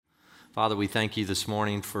Father, we thank you this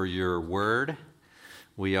morning for your word.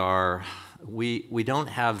 We don't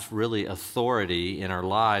have really authority in our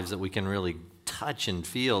lives that we can really touch and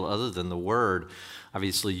feel other than the word.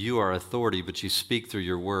 Obviously, you are authority, but you speak through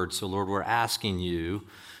your word. So, Lord, we're asking you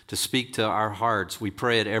to speak to our hearts. We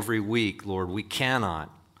pray it every week, Lord. We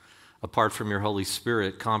cannot, apart from your Holy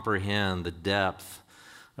Spirit, comprehend the depth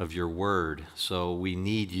of your word. So we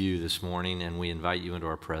need you this morning, and we invite you into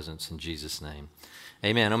our presence in Jesus' name.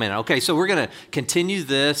 Amen. Amen. Okay, so we're going to continue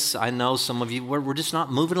this. I know some of you, we're just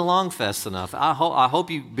not moving along fast enough. I hope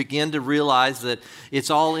you begin to realize that it's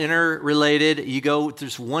all interrelated.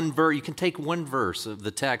 There's one verse, you can take one verse of the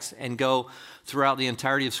text and go throughout the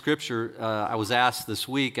entirety of Scripture. I was asked this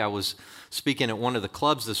week, I was speaking at one of the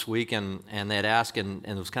clubs this week, and they had asked, and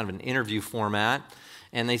it was kind of an interview format,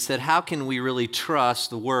 and they said, how can we really trust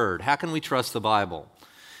the Word? How can we trust the Bible?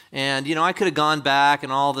 And, I could have gone back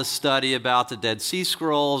and all this study about the Dead Sea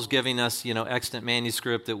Scrolls, giving us, extant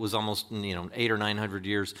manuscript that was almost, 800 or 900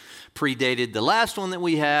 years predated the last one that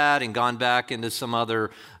we had, and gone back into some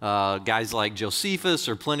other guys like Josephus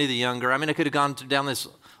or Pliny the Younger. I mean, I could have gone down this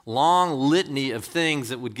long litany of things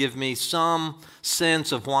that would give me some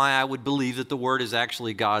sense of why I would believe that the Word is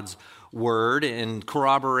actually God's Word, and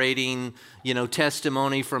corroborating,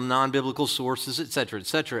 testimony from non-biblical sources, et cetera, et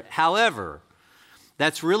cetera. However,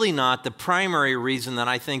 that's really not the primary reason that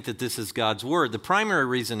I think that this is God's Word. The primary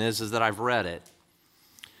reason is that I've read it.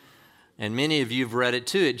 And many of you have read it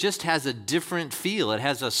too. It just has a different feel. It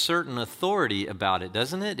has a certain authority about it,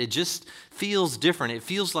 doesn't it? It just feels different. It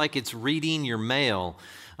feels like it's reading your mail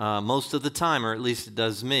most of the time, or at least it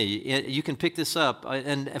does me. You can pick this up.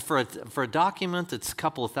 And for a document that's a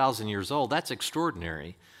couple of thousand years old, that's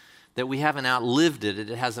extraordinary. That we haven't outlived it. It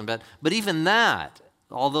hasn't been. But even that,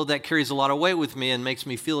 although that carries a lot of weight with me and makes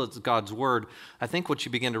me feel it's God's Word, I think what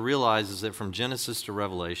you begin to realize is that from Genesis to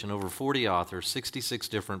Revelation, over 40 authors, 66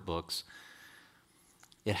 different books,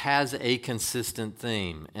 it has a consistent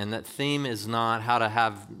theme. And that theme is not how to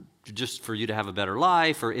have, just for you to have a better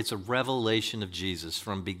life, or it's a revelation of Jesus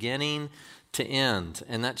from beginning to end.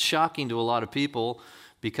 And that's shocking to a lot of people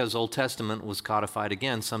because Old Testament was codified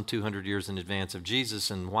again some 200 years in advance of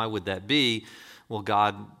Jesus. And why would that be? Well,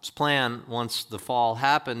 God's plan, once the fall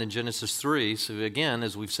happened in Genesis 3, so again,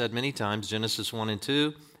 as we've said many times, Genesis 1 and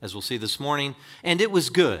 2, as we'll see this morning, and it was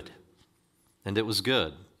good. And it was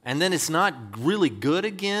good. And then it's not really good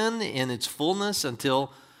again in its fullness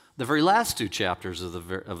until the very last two chapters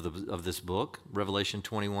of this book, Revelation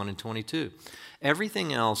 21 and 22.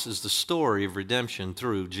 Everything else is the story of redemption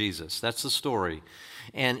through Jesus. That's the story.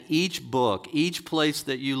 And each book, each place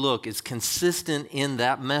that you look is consistent in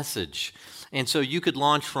that message. And so you could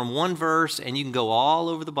launch from one verse and you can go all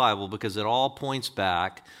over the Bible because it all points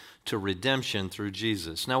back to redemption through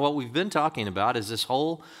Jesus. Now, what we've been talking about is this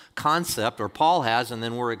whole concept, or Paul has, and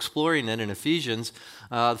then we're exploring it in Ephesians.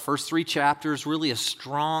 The first three chapters, really a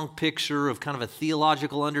strong picture of kind of a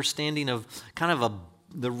theological understanding of kind of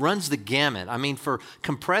that runs the gamut. I mean, for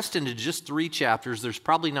compressed into just 3 chapters, there's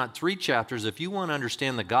probably not 3 chapters, if you want to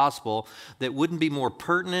understand the gospel, that wouldn't be more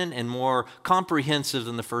pertinent and more comprehensive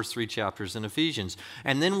than the first 3 chapters in Ephesians.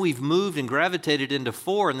 And then we've moved and gravitated into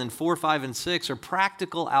 4, and then 4, 5, and 6 are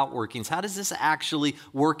practical outworkings. How does this actually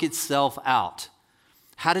work itself out?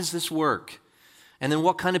 How does this work? And then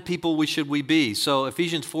what kind of people should we be? So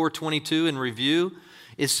Ephesians 4:22 in review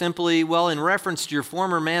is simply, well, in reference to your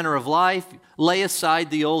former manner of life, lay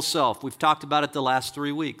aside the old self. We've talked about it the last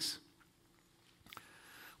 3 weeks.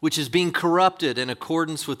 Which is being corrupted in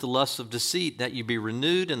accordance with the lusts of deceit, that you be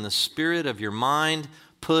renewed in the spirit of your mind,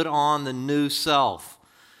 put on the new self,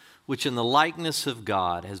 which in the likeness of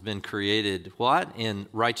God has been created, what? In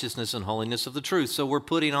righteousness and holiness of the truth. So we're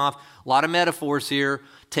putting off a lot of metaphors here,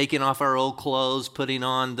 taking off our old clothes, putting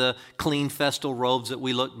on the clean festal robes that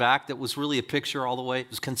we look back. That was really a picture all the way. It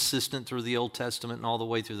was consistent through the Old Testament and all the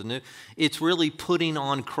way through the New. It's really putting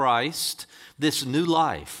on Christ, this new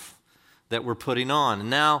life that we're putting on. And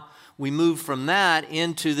now we move from that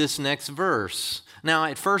into this next verse. Now,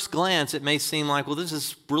 at first glance, it may seem like, well, this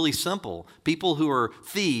is really simple. People who are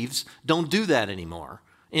thieves don't do that anymore.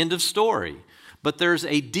 End of story. But there's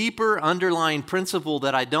a deeper underlying principle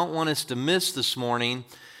that I don't want us to miss this morning.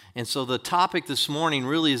 And so the topic this morning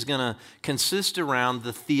really is going to consist around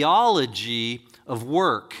the theology of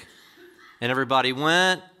work. And everybody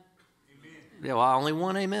went? Amen. Yeah, well, only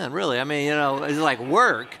one amen, really. I mean, it's like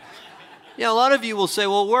work. A lot of you will say,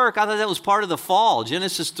 well, work, I thought that was part of the fall.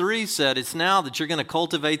 Genesis 3 said it's now that you're going to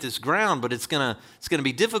cultivate this ground, but it's going to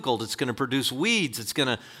be difficult. It's going to produce weeds.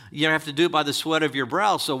 You have to do it by the sweat of your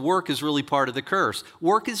brow. So work is really part of the curse.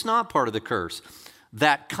 Work is not part of the curse.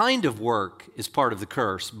 That kind of work is part of the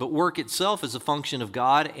curse, but work itself is a function of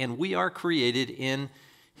God, and we are created in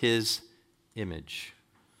His image.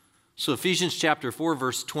 So Ephesians chapter 4,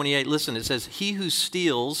 verse 28, listen, it says, "He who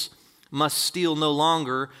steals must steal no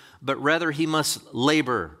longer, but rather he must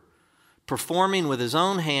labor, performing with his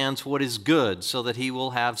own hands what is good, so that he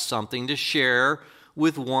will have something to share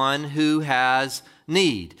with one who has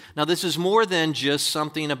need." Now, this is more than just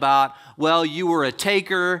something about, well, you were a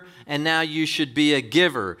taker and now you should be a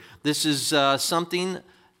giver. This is something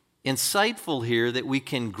insightful here that we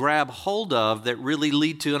can grab hold of that really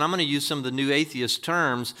lead to, and I'm going to use some of the new atheist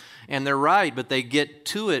terms, and they're right, but they get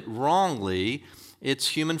to it wrongly. It's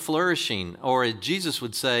human flourishing, or as Jesus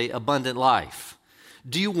would say, abundant life.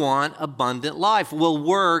 Do you want abundant life? Well,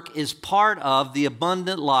 work is part of the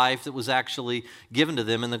abundant life that was actually given to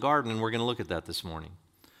them in the garden, and we're going to look at that this morning.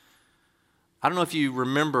 I don't know if you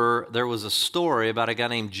remember, there was a story about a guy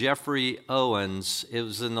named Jeffrey Owens. It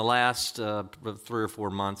was in the last 3 or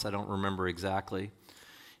 4 months. I don't remember exactly.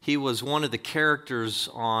 He was one of the characters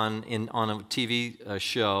on a TV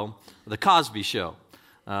show, The Cosby Show.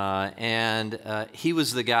 He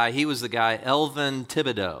was the guy, Elvin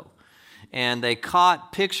Thibodeau. And they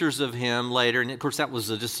caught pictures of him later. And of course, that was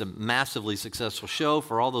just a massively successful show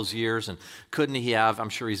for all those years. And couldn't he have, I'm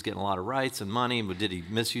sure he's getting a lot of rights and money, but did he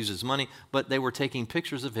misuse his money? But they were taking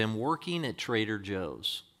pictures of him working at Trader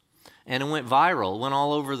Joe's. And it went viral, went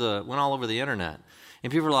all over the internet. And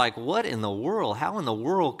people were like, what in the world? How in the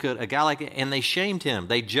world could a guy like that? And they shamed him.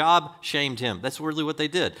 They job shamed him. That's really what they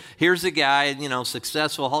did. Here's a guy,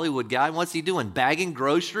 successful Hollywood guy. What's he doing? Bagging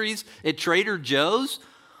groceries at Trader Joe's?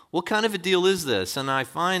 What kind of a deal is this? And I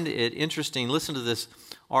find it interesting. Listen to this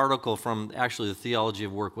article from actually the Theology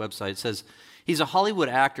of Work website. It says, he's a Hollywood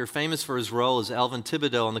actor famous for his role as Elvin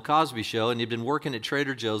Thibodeau on The Cosby Show, and he'd been working at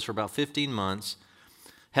Trader Joe's for about 15 months,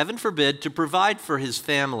 heaven forbid, to provide for his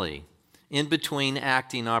family in between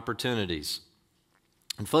acting opportunities.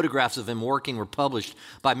 And photographs of him working were published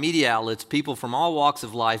by media outlets. People from all walks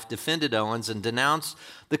of life defended Owens and denounced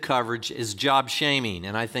the coverage as job shaming,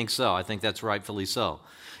 and I think so. I think that's rightfully so.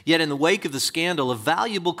 Yet in the wake of the scandal, a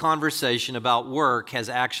valuable conversation about work has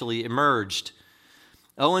actually emerged.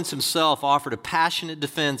 Owens himself offered a passionate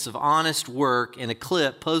defense of honest work in a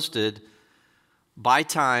clip posted by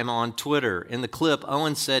Time on Twitter. In the clip,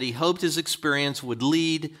 Owens said he hoped his experience would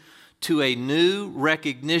lead to a new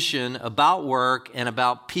recognition about work and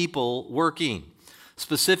about people working.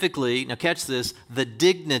 Specifically, now catch this, the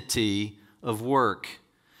dignity of work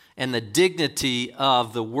and the dignity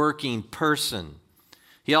of the working person.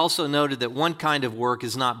 He also noted that one kind of work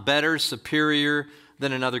is not better, superior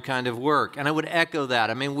than another kind of work. And I would echo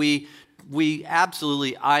that. I mean, we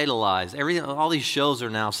absolutely idolize everything. All these shows are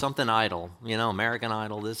now something idol. American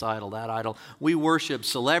Idol, this idol, that idol. We worship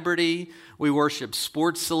celebrity. We worship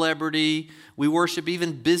sports celebrity. We worship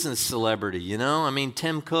even business celebrity.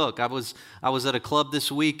 Tim Cook. I was at a club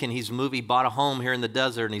this week, and he bought a home here in the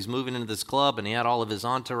desert, and he's moving into this club, and he had all of his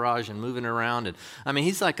entourage and moving around. And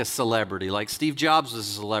he's like a celebrity, like Steve Jobs was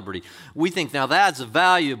a celebrity. We think now that's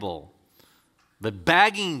valuable. But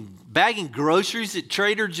bagging groceries at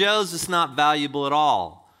Trader Joe's is not valuable at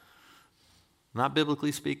all. Not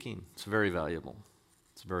biblically speaking. It's very valuable.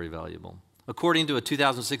 It's very valuable. According to a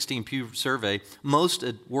 2016 Pew survey, most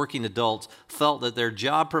working adults felt that their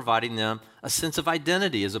job provided them a sense of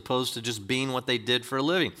identity as opposed to just being what they did for a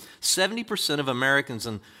living. 70% of Americans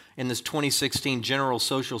in this 2016 General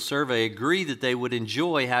Social Survey agree that they would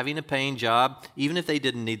enjoy having a paying job even if they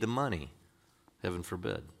didn't need the money. Heaven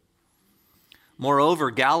forbid. Moreover,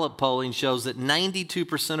 Gallup polling shows that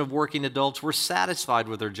 92% of working adults were satisfied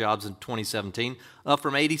with their jobs in 2017, up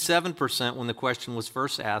from 87% when the question was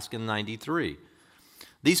first asked in 93.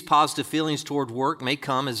 These positive feelings toward work may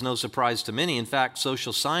come as no surprise to many. In fact,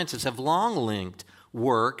 social sciences have long linked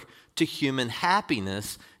work to human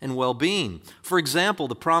happiness and well-being. For example,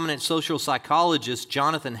 the prominent social psychologist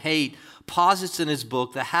Jonathan Haidt posits in his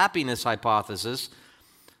book, The Happiness Hypothesis,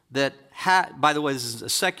 that, by the way, this is a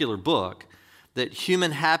secular book, that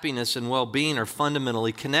human happiness and well-being are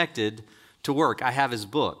fundamentally connected to work. I have his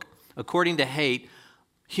book. According to Haidt,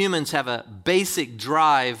 humans have a basic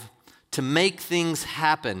drive to make things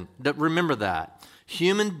happen. Remember that.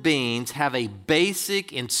 Human beings have a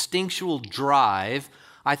basic instinctual drive,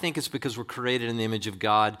 I think it's because we're created in the image of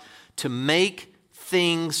God, to make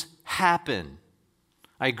things happen.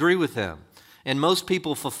 I agree with him. And most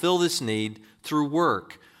people fulfill this need through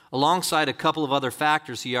work. Alongside a couple of other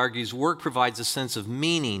factors, he argues, work provides a sense of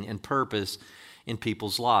meaning and purpose in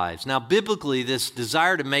people's lives. Now, biblically, this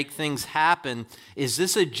desire to make things happen, is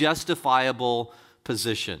this a justifiable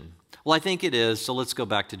position? Well, I think it is, so let's go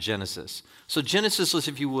back to Genesis. So Genesis,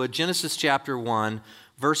 if you would, Genesis chapter 1,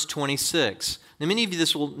 verse 26. Now, many of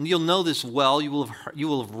you, you'll know this well. You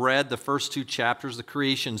will have read the first 2 chapters, the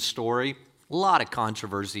creation story. A lot of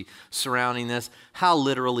controversy surrounding this. How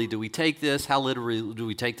literally do we take this? How literally do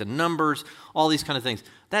we take the numbers? All these kind of things.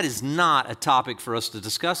 That is not a topic for us to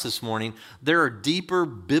discuss this morning. There are deeper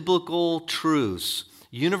biblical truths,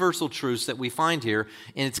 universal truths that we find here,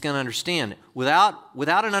 and it's going to understand. Without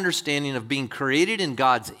an understanding of being created in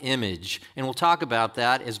God's image, and we'll talk about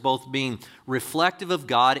that as both being reflective of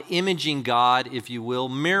God, imaging God, if you will,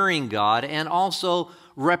 mirroring God, and also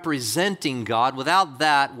representing God. Without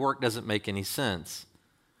that, work doesn't make any sense.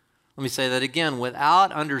 Let me say that again.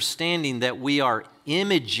 Without understanding that we are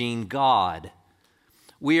imaging God,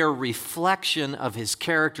 we are a reflection of His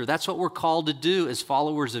character. That's what we're called to do as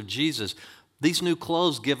followers of Jesus. These new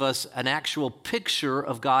clothes give us an actual picture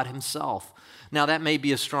of God Himself. Now, that may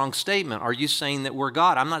be a strong statement. Are you saying that we're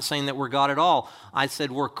God? I'm not saying that we're God at all. I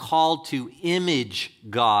said we're called to image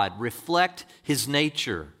God, reflect His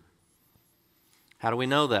nature. How do we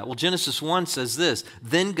know that? Well, Genesis 1 says this,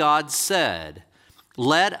 "Then God said,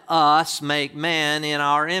 let us make man in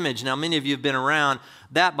our image." Now, many of you have been around.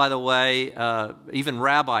 That, by the way, even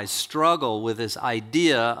rabbis struggle with this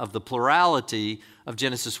idea of the plurality of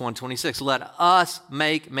Genesis 1:26. Let us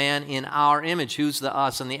make man in our image. Who's the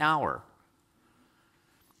us and the our?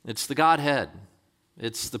 It's the Godhead.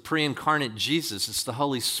 It's the pre-incarnate Jesus. It's the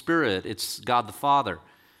Holy Spirit. It's God the Father.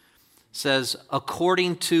 It says,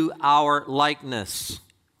 according to our likeness,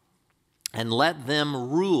 and let them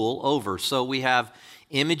rule over. So we have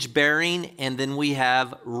image bearing, and then we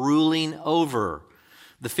have ruling over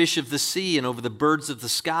the fish of the sea, and over the birds of the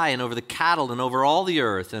sky, and over the cattle, and over all the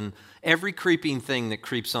earth, and every creeping thing that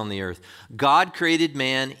creeps on the earth. God created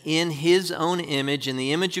man in His own image. In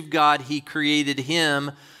the image of God, He created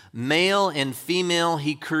him. Male and female,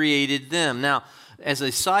 He created them. Now, as a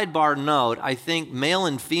sidebar note, I think male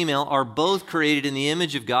and female are both created in the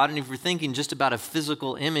image of God. And if you're thinking just about a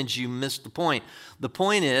physical image, you missed the point. The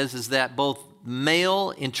point is that both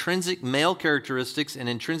intrinsic male characteristics and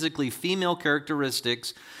intrinsically female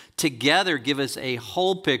characteristics together give us a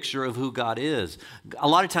whole picture of who God is. A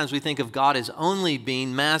lot of times we think of God as only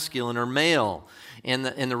being masculine or male. And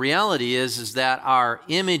the reality is that our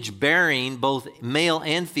image bearing, both male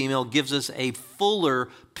and female, gives us a fuller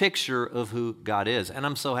picture of who God is. And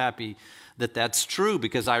I'm so happy that that's true,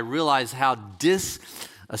 because I realize how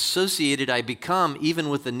disassociated I become even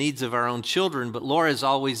with the needs of our own children. But Laura is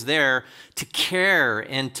always there to care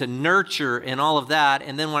and to nurture and all of that.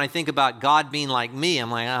 And then when I think about God being like me,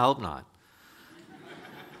 I'm like, I hope not.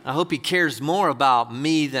 I hope He cares more about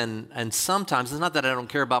me and sometimes, it's not that I don't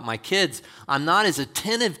care about my kids, I'm not as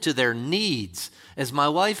attentive to their needs as my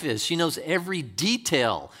wife is. She knows every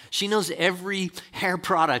detail. She knows every hair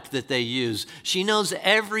product that they use. She knows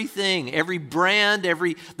everything, every brand,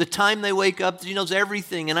 the time they wake up, she knows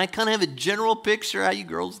everything. And I kind of have a general picture, how you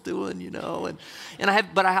girls doing,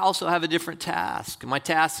 but I also have a different task. My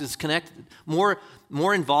task is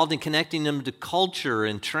more involved in connecting them to culture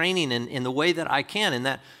and training in the way that I can.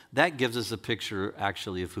 And that gives us a picture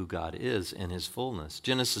actually of who God is in His fullness.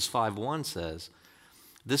 Genesis 5:1 says,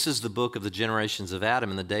 "This is the book of the generations of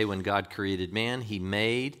Adam. In the day when God created man, He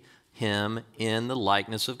made him in the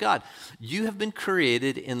likeness of God." You have been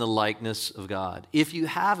created in the likeness of God. If you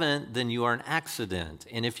haven't, then you are an accident.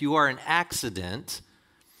 And if you are an accident,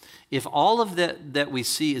 if all of that we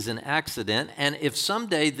see is an accident, and if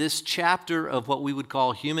someday this chapter of what we would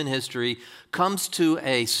call human history comes to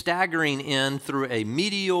a staggering end through a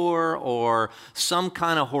meteor or some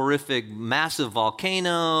kind of horrific massive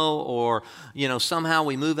volcano, or somehow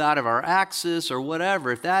we move out of our axis or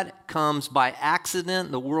whatever, if that comes by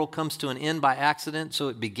accident, the world comes to an end by accident, so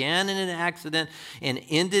it began in an accident and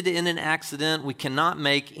ended in an accident, we cannot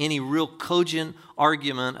make any real cogent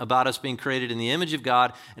argument about us being created in the image of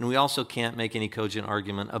God, and we also can't make any cogent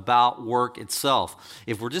argument about work itself.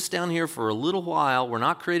 If we're just down here for a little while, we're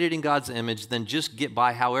not created in God's image, then just get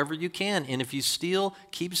by however you can. And if you steal,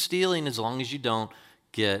 keep stealing as long as you don't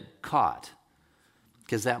get caught,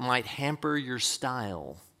 because that might hamper your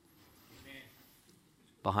style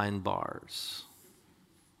behind bars.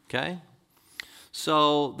 Okay?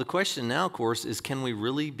 So the question now, of course, is can we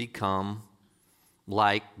really become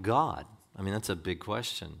like God? I mean, that's a big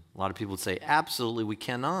question. A lot of people would say, absolutely, we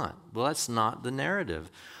cannot. Well, that's not the narrative.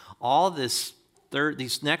 All these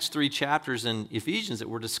next 3 chapters in Ephesians that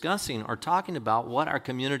we're discussing are talking about what our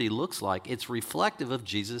community looks like. It's reflective of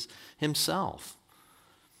Jesus Himself.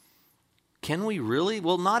 Can we really?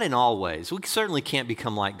 Well, not in all ways. We certainly can't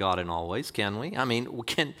become like God in all ways, can we? I mean,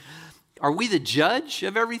 Are we the judge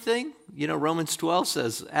of everything? You know, Romans 12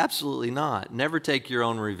 says, absolutely not. Never take your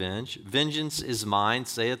own revenge. Vengeance is mine,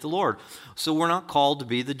 saith the Lord. So we're not called to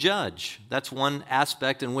be the judge. That's one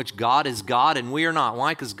aspect in which God is God and we are not.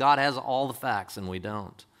 Why? Because God has all the facts and we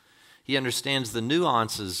don't. He understands the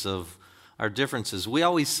nuances of our differences. We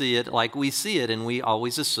always see it like we see it, and we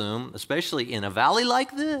always assume, especially in a valley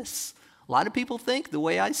like this, a lot of people think the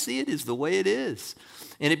way I see it is the way it is.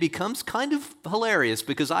 And it becomes kind of hilarious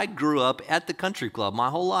because I grew up at the country club my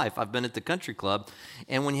whole life. I've been at the country club.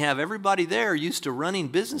 And when you have everybody there used to running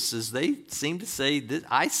businesses, they seem to say,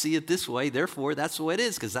 I see it this way, therefore that's the way it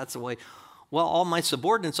is, because that's the way. Well, all my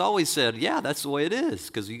subordinates always said, yeah, that's the way it is,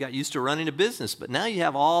 because you got used to running a business. But now you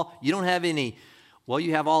don't have any, well,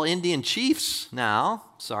 you have all Indian chiefs now.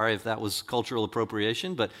 Sorry if that was cultural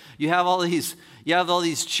appropriation, but you have all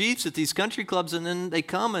these chiefs at these country clubs, and then they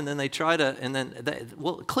come and then they try to,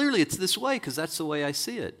 well, clearly it's this way because that's the way I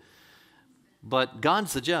see it. But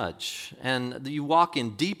God's the judge, and you walk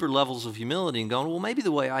in deeper levels of humility and going, well, maybe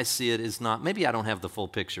the way I see it is not, maybe I don't have the full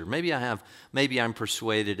picture. Maybe I'm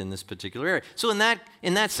persuaded in this particular area. So in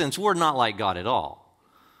that sense, we're not like God at all.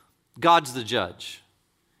 God's the judge.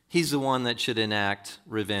 He's the one that should enact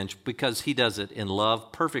revenge because he does it in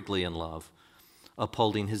love, perfectly in love,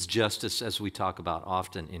 upholding his justice as we talk about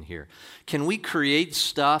often in here. Can we create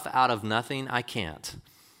stuff out of nothing? I can't.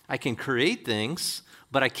 I can create things,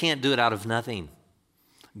 but I can't do it out of nothing.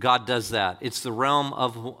 God does that. It's the realm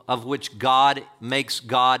of which God makes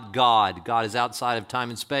God God. God is outside of time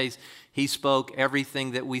and space. He spoke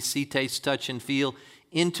everything that we see, taste, touch, and feel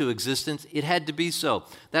into existence. It had to be so.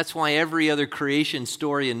 That's why every other creation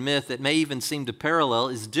story and myth that may even seem to parallel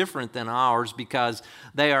is different than ours because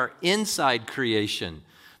they are inside creation.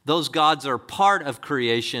 Those gods are part of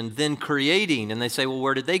creation, then creating. And they say, well,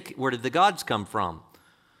 where did the gods come from?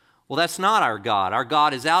 Well, that's not our God. Our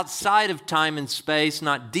God is outside of time and space,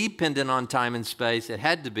 not dependent on time and space. It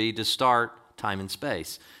had to be to start time and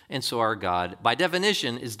space. And so our God, by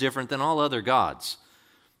definition, is different than all other gods,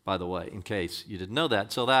 by the way, in case you didn't know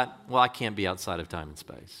that. So I can't be outside of time and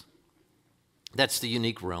space. That's the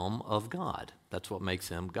unique realm of God. That's what makes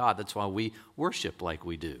him God. That's why we worship like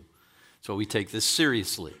we do. So we take this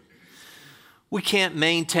seriously. We can't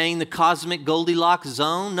maintain the cosmic Goldilocks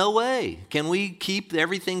zone. No way. Can we keep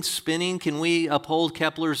everything spinning? Can we uphold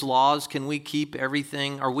Kepler's laws? Can we keep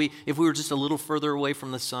everything? If we were just a little further away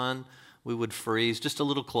from the sun, we would freeze. Just a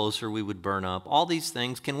little closer, we would burn up. All these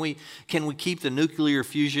things. Can we keep the nuclear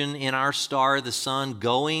fusion in our star, the sun,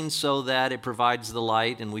 going so that it provides the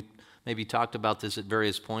light? And we maybe talked about this at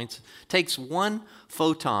various points. It takes one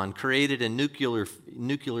photon created in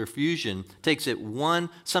nuclear fusion, takes it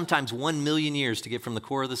sometimes 1 million years to get from the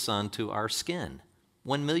core of the sun to our skin.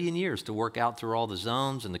 1 million years to work out through all the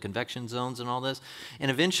zones and the convection zones and all this. And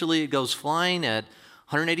eventually it goes flying at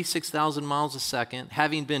 186,000 miles a second,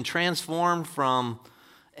 having been transformed from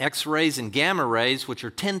X-rays and gamma rays, which are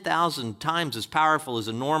 10,000 times as powerful as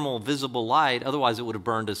a normal visible light. Otherwise, it would have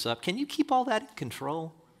burned us up. Can you keep all that in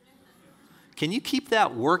control? Can you keep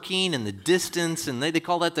that working and the distance? And they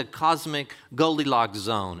call that the cosmic Goldilocks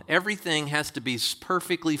zone. Everything has to be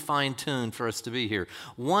perfectly fine-tuned for us to be here.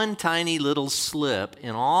 One tiny little slip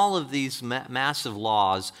in all of these massive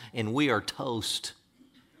laws, and we are toast.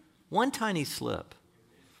 One tiny slip.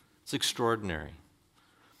 It's extraordinary.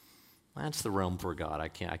 That's the realm for God. I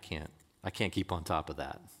can't keep on top of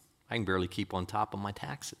that. I can barely keep on top of my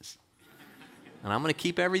taxes. And I'm going to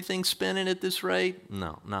keep everything spinning at this rate?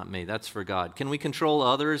 No, not me. That's for God. Can we control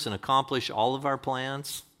others and accomplish all of our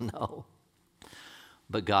plans? No.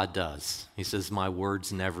 But God does. He says, my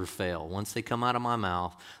words never fail. Once they come out of my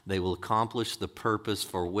mouth, they will accomplish the purpose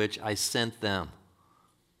for which I sent them.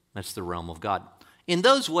 That's the realm of God. In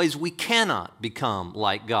those ways, we cannot become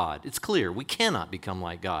like God. It's clear, we cannot become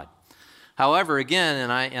like God. However, again,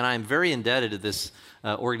 and I'm very indebted to this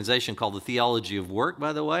organization called the Theology of Work,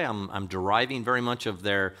 by the way. I'm deriving very much of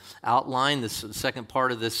their outline, this second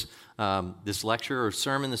part of this lecture or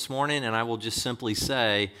sermon this morning, and I will just simply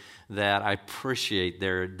say that I appreciate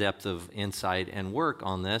their depth of insight and work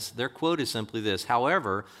on this. Their quote is simply this: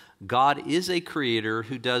 however, God is a creator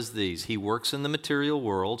who does these. He works in the material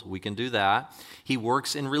world. We can do that. He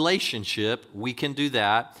works in relationship. We can do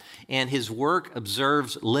that. And his work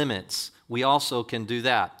observes limits. We also can do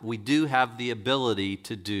that. We do have the ability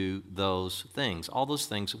to do those things. All those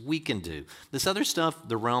things we can do. This other stuff,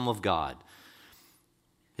 the realm of God.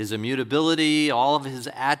 His immutability, all of his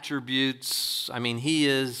attributes, he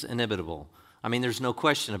is inimitable. There's no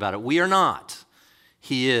question about it. We are not.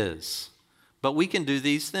 He is. But we can do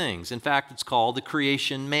these things. In fact, it's called the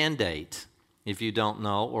creation mandate. if you don't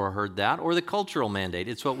know or heard that, or the cultural mandate.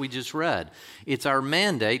 It's what we just read. It's our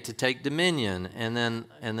mandate to take dominion, and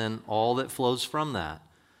then all that flows from that.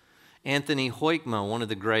 Anthony Hoekma, one of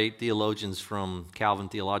the great theologians from Calvin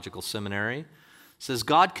Theological Seminary, says,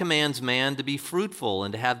 God commands man to be fruitful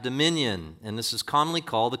and to have dominion, and this is commonly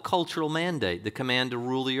called the cultural mandate, the command to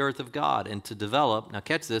rule the earth of God and to develop, now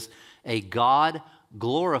catch this, a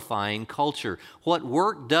God-glorifying culture. What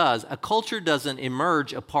work does, a culture doesn't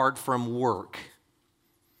emerge apart from work.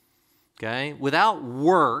 Okay? Without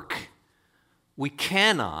work, we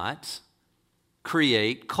cannot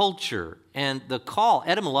create culture. And the call,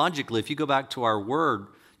 etymologically, if you go back to our word,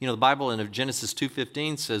 the Bible in Genesis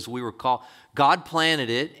 2:15 says we were called, God planted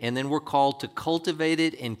it, and then we're called to cultivate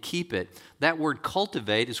it and keep it. That word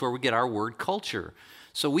cultivate is where we get our word culture.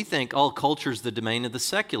 So we think, culture is the domain of the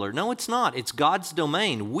secular. No, it's not. It's God's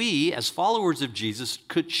domain. We, as followers of Jesus,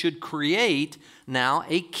 should create now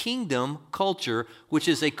a kingdom culture, which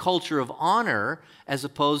is a culture of honor as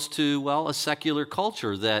opposed to, a secular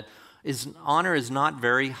culture that honor is not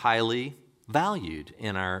very highly valued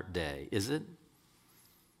in our day, is it?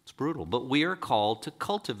 It's brutal. But we are called to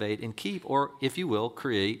cultivate and keep, or if you will,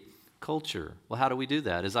 create culture. Well, how do we do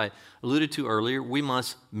that? As I alluded to earlier, we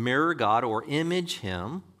must mirror God or image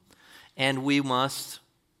Him, and we must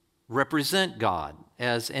represent God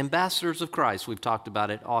as ambassadors of Christ. We've talked about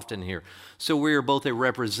it often here. So we are both a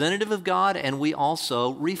representative of God, and we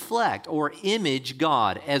also reflect or image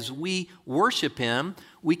God. As we worship Him,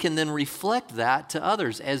 we can then reflect that to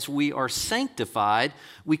others. As we are sanctified,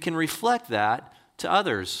 we can reflect that to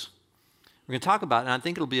others. We're going to talk about, and I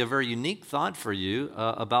think it'll be a very unique thought for you,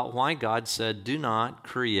 about why God said, do not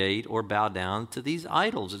create or bow down to these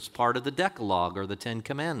idols. It's part of the Decalogue or the Ten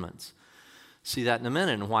Commandments. See that in a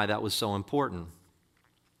minute and why that was so important.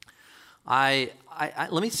 Let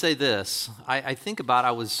me say this. I think about,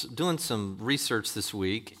 I was doing some research this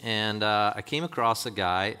week, and I came across a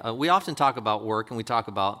guy. We often talk about work, and we talk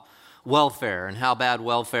about welfare and how bad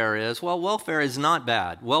welfare is. Well, welfare is not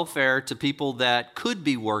bad. Welfare to people that could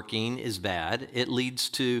be working is bad. It leads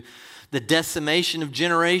to the decimation of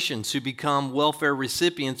generations who become welfare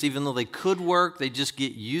recipients. Even though they could work, they just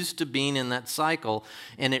get used to being in that cycle,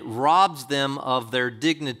 and it robs them of their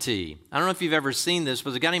dignity. I don't know if you've ever seen this,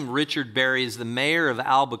 but a guy named Richard Berry is the mayor of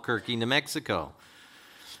Albuquerque, New Mexico.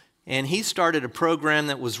 And he started a program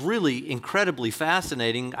that was really incredibly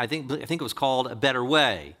fascinating. I think it was called A Better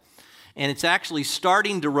Way. And it's actually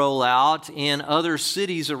starting to roll out in other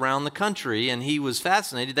cities around the country. And he was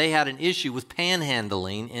fascinated. They had an issue with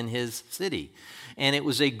panhandling in his city. And it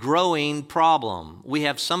was a growing problem. We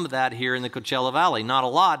have some of that here in the Coachella Valley. Not a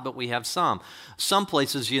lot, but we have some. Some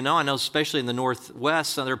places, I know especially in the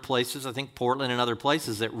Northwest, other places, I think Portland and other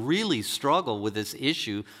places, that really struggle with this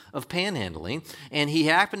issue of panhandling. And he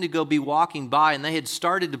happened to be walking by, and they had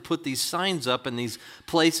started to put these signs up in these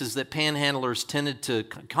places that panhandlers tended to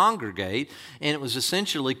congregate. And it was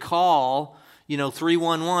essentially call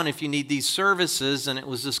 311 if you need these services, and it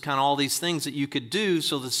was just kind of all these things that you could do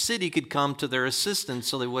so the city could come to their assistance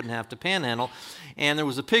so they wouldn't have to panhandle. And there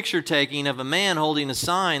was a picture taking of a man holding a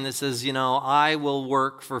sign that says, I will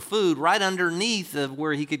work for food, right underneath of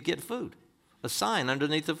where he could get food. A sign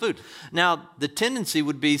underneath the food. Now, the tendency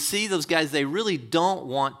would be, see those guys, they really don't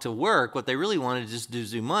want to work. What they really want to just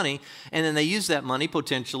do money, and then they use that money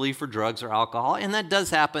potentially for drugs or alcohol, and that does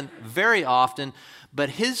happen very often. But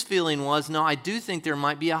his feeling was, no, I do think there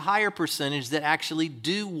might be a higher percentage that actually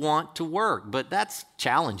do want to work. But that's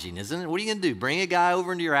challenging, isn't it? What are you going to do? Bring a guy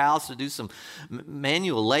over into your house to do some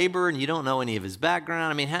manual labor, and you don't know any of his background?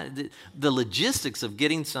 I mean, the logistics of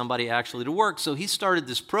getting somebody actually to work. So he started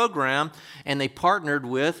this program, and they partnered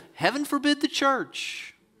with, heaven forbid, the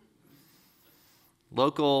church.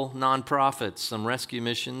 Local nonprofits, some rescue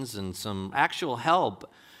missions, and some actual help.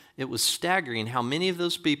 It was staggering how many of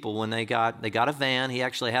those people, when they got a van, he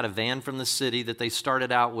actually had a van from the city that they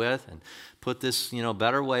started out with and put this,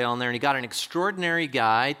 Better Way on there. And he got an extraordinary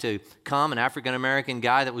guy to come, an African-American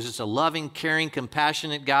guy that was just a loving, caring,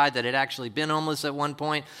 compassionate guy that had actually been homeless at one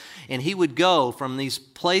point. And he would go from these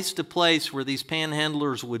place to place where these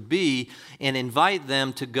panhandlers would be and invite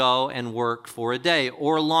them to go and work for a day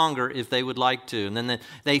or longer if they would like to. And then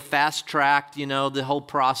they fast-tracked, the whole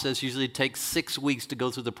process. Usually it takes 6 weeks to go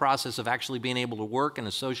through the process of actually being able to work in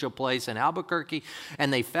a social place in Albuquerque.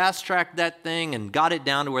 And they fast-tracked that thing and got it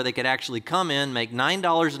down to where they could actually come in, make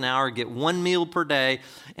 $9 an hour, get one meal per day,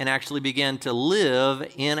 and actually begin to live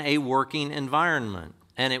in a working environment.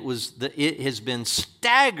 And it has been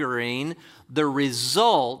staggering, the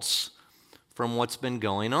results from what's been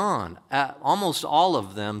going on. Almost all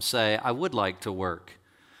of them say, I would like to work.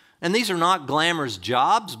 And these are not glamorous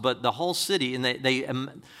jobs, but the whole city,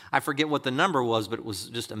 and I forget what the number was, but it was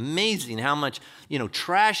just amazing how much,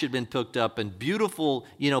 trash had been picked up and beautiful,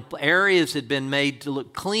 areas had been made to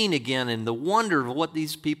look clean again, and the wonder of what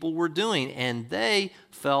these people were doing. And they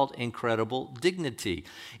felt incredible dignity.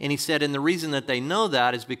 And he said, and the reason that they know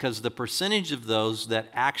that is because the percentage of those that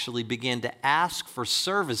actually began to ask for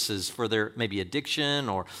services for their maybe addiction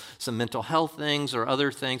or some mental health things or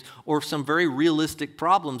other things or some very realistic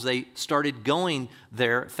problems, they started going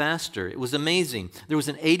there faster. It was amazing. There was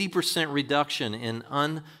an 80% reduction in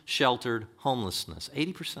unsheltered homelessness.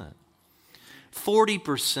 80%.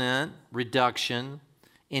 40% reduction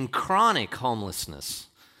in chronic homelessness.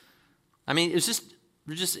 I mean, it's just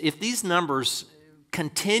if these numbers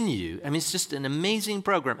continue, it's just an amazing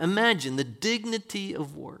program. Imagine the dignity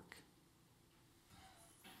of work.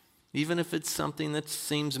 Even if it's something that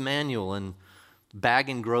seems manual and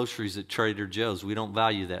bagging groceries at Trader Joe's, we don't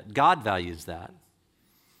value that. God values that.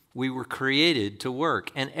 We were created to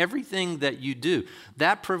work, and everything that you do,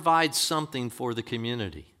 that provides something for the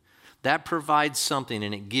community. That provides something,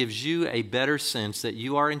 and it gives you a better sense that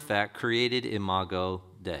you are, in fact, created imago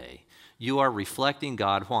Dei. You are reflecting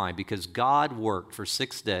God. Why? Because God worked for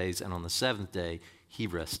 6 days, and on the seventh day, he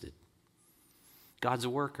rested. God's a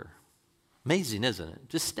worker. Amazing, isn't it?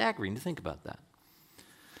 Just staggering to think about that.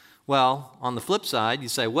 Well, on the flip side, you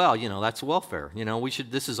say, well, that's welfare.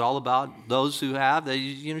 This is all about those who have,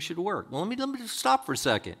 they should work. Well, let me just stop for a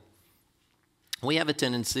second. We have a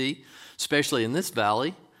tendency, especially in this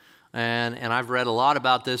valley, and I've read a lot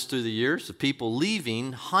about this through the years, of people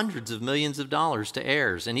leaving hundreds of millions of dollars to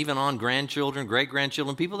heirs, and even on grandchildren,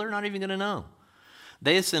 great-grandchildren, people they're not even going to know.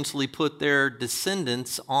 They essentially put their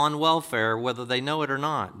descendants on welfare whether they know it or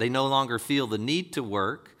not. They no longer feel the need to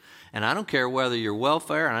work. And I don't care whether you're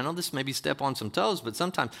welfare, and I know this maybe step on some toes, but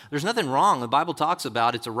sometimes there's nothing wrong. The Bible talks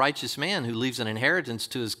about it's a righteous man who leaves an inheritance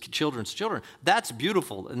to his children's children. That's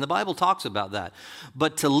beautiful, and the Bible talks about that.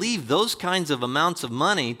 But to leave those kinds of amounts of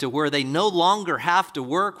money to where they no longer have to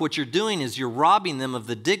work, what you're doing is you're robbing them of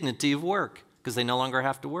the dignity of work because they no longer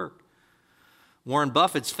have to work. Warren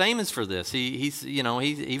Buffett's famous for this. He's even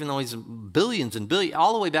though he's billions and billions,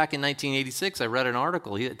 all the way back in 1986, I read an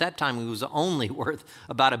article. At that time, he was only worth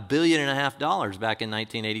about $1.5 billion back in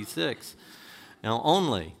 1986.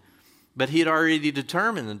 Only. But he had already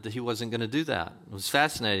determined that he wasn't going to do that. It was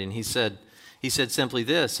fascinating. He said simply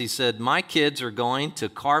this. He said, my kids are going to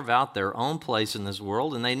carve out their own place in this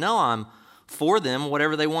world, and they know I'm for them,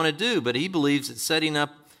 whatever they want to do. But he believes that setting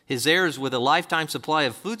up his heirs with a lifetime supply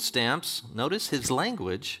of food stamps, notice his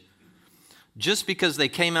language, just because they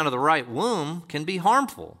came out of the right womb can be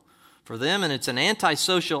harmful for them, and it's an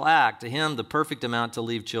antisocial act. To him, the perfect amount to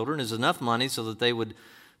leave children is enough money so that they would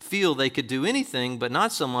feel they could do anything, but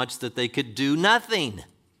not so much that they could do nothing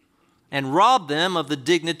and rob them of the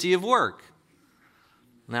dignity of work.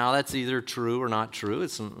 Now, that's either true or not true.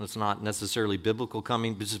 It's not necessarily biblical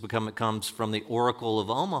it comes from the Oracle of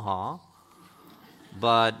Omaha.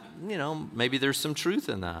 But, maybe there's some truth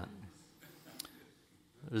in that.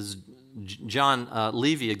 John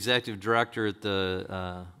Levy, executive director at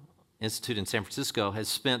the Institute in San Francisco, has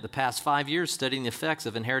spent the past 5 years studying the effects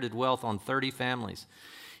of inherited wealth on 30 families.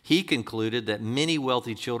 He concluded that many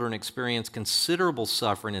wealthy children experience considerable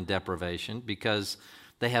suffering and deprivation because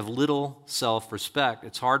they have little self-respect.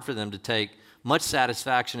 It's hard for them to take much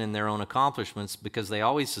satisfaction in their own accomplishments because they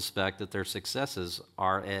always suspect that their successes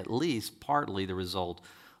are at least partly the result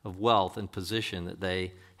of wealth and position that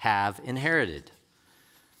they have inherited.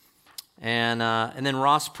 And then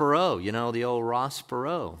Ross Perot, the old Ross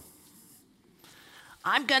Perot.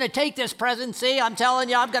 I'm going to take this presidency. I'm telling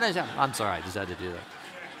you, I'm sorry, I just had to do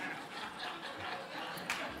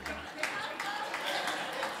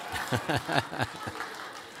that.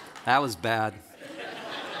 That was bad.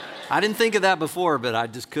 I didn't think of that before, but I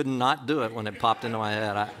just could not do it when it popped into my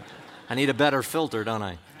head. I need a better filter, don't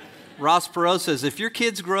I? Ross Perot says, if your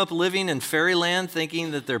kids grow up living in fairyland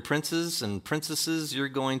thinking that they're princes and princesses, you're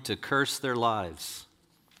going to curse their lives.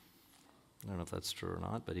 I don't know if that's true or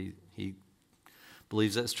not, but he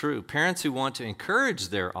believes that's true. Parents who want to encourage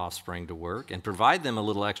their offspring to work and provide them a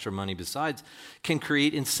little extra money besides can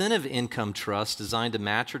create incentive income trusts designed to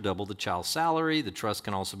match or double the child's salary. The trust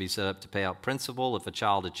can also be set up to pay out principal if a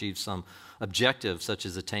child achieves some objective, such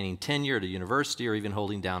as attaining tenure at a university or even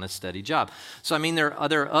holding down a steady job. So, there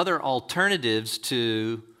are other alternatives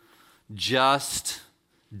to just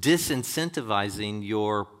disincentivizing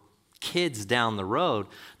your kids down the road.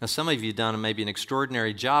 Now, some of you have done maybe an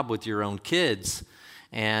extraordinary job with your own kids,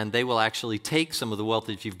 And they will actually take some of the wealth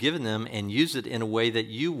that you've given them and use it in a way that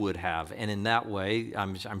you would have. And in that way,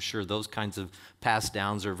 I'm sure those kinds of pass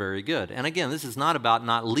downs are very good. And again, this is not about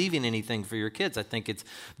not leaving anything for your kids. I think it's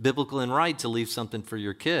biblical and right to leave something for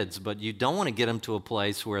your kids, but you don't want to get them to a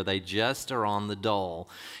place where they just are on the dole.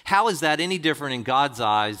 How is that any different in God's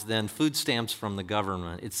eyes than food stamps from the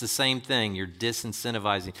government? It's the same thing. You're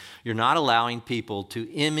disincentivizing. You're not allowing people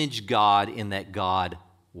to image God in that God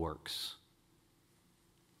works.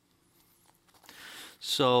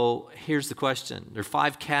 So here's the question. There are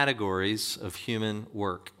 5 categories of human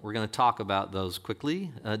work. We're going to talk about those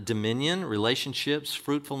quickly. Dominion, relationships,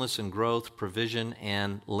 fruitfulness and growth, provision,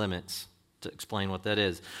 and limits. To explain what that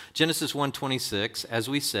is. Genesis 1:26, as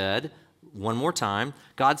we said, one more time,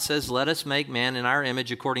 God says, let us make man in our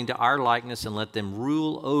image according to our likeness and let them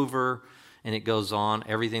rule over, and it goes on,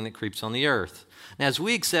 everything that creeps on the earth. Now, as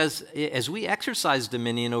we exercise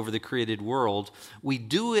dominion over the created world, we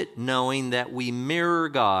do it knowing that we mirror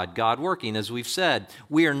God, God working. As we've said,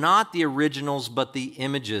 we are not the originals, but the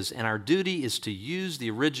images, and our duty is to use the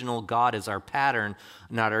original God as our pattern,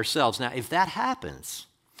 not ourselves. Now, if that happens,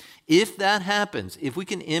 if we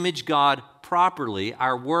can image God properly,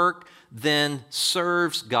 our work then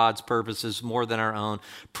serves God's purposes more than our own,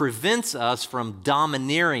 prevents us from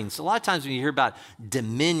domineering. So a lot of times when you hear about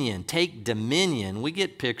dominion, take dominion, we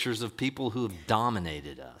get pictures of people who have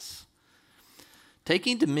dominated us.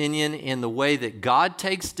 Taking dominion in the way that God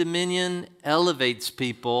takes dominion elevates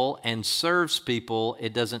people and serves people.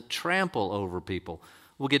 It doesn't trample over people.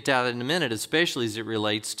 We'll get to that in a minute, especially as it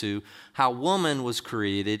relates to how woman was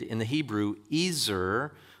created in the Hebrew,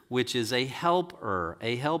 ezer, which is a helper.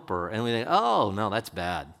 And we think, oh, no, that's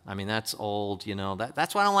bad. I mean, that's old,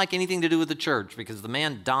 That's why I don't like anything to do with the church, because the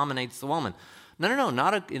man dominates the woman. No,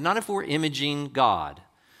 not if we're imaging God.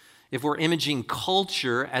 If we're imaging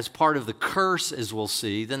culture as part of the curse, as we'll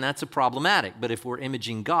see, then that's problematic. But if we're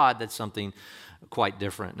imaging God, that's something quite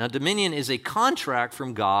different. Now, dominion is a contract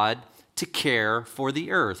from God to care for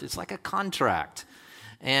the earth. It's like a contract.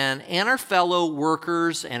 And our fellow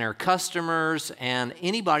workers and our customers and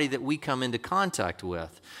anybody that we come into contact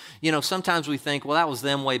with. Sometimes we think, well, that was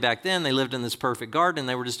them way back then. They lived in this perfect garden and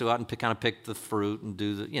they were just to go out and kind of pick the fruit and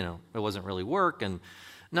do it wasn't really work. And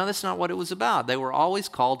no, that's not what it was about. They were always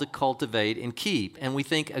called to cultivate and keep. And we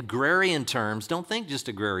think agrarian terms. Don't think just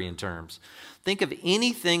agrarian terms. Think of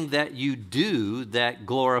anything that you do that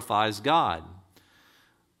glorifies God.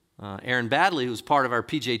 Aaron Badley, who was part of our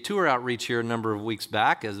PJ Tour outreach here a number of weeks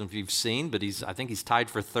back, as if you've seen, but I think he's tied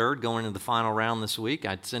for 3rd going into the final round this week.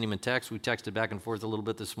 I sent him a text. We texted back and forth a little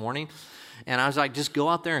bit this morning. And I was like, just go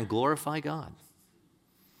out there and glorify God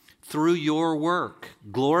through your work.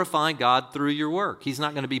 Glorify God through your work. He's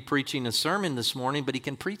not going to be preaching a sermon this morning, but he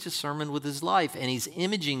can preach a sermon with his life. And he's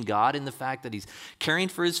imaging God in the fact that he's caring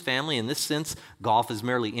for his family. In this sense, golf is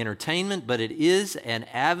merely entertainment, but it is an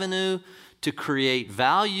avenue to create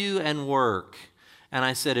value and work. And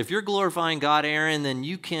I said, if you're glorifying God, Aaron, then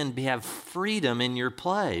you can have freedom in your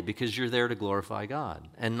play because you're there to glorify God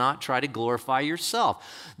and not try to glorify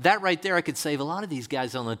yourself. That right there, I could save a lot of these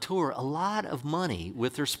guys on the tour a lot of money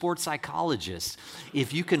with their sports psychologists.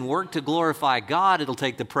 If you can work to glorify God, it'll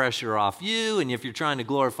take the pressure off you. And if you're trying to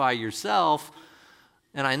glorify yourself,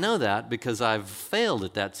 and I know that because I've failed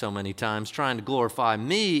at that so many times, trying to glorify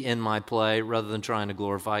me in my play rather than trying to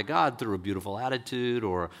glorify God through a beautiful attitude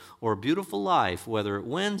or a beautiful life. Whether it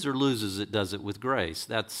wins or loses, it does it with grace.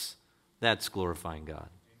 That's glorifying God.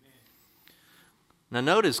 Amen. Now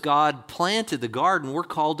notice, God planted the garden. We're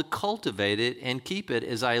called to cultivate it and keep it,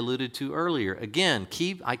 as I alluded to earlier. Again,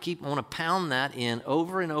 I want to pound that in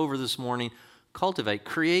over and over this morning. Cultivate,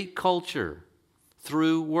 create culture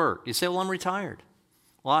through work. You say, well, I'm retired.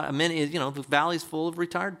 Well, the valley's full of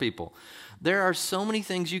retired people. There are so many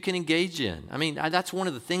things you can engage in. I mean, that's one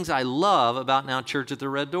of the things I love about now Church at the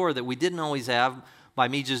Red Door that we didn't always have by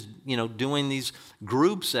me just, doing these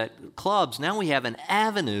groups at clubs. Now we have an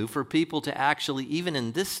avenue for people to actually, even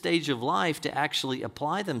in this stage of life, to actually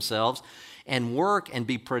apply themselves and work and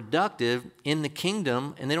be productive in the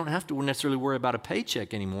kingdom, and they don't have to necessarily worry about a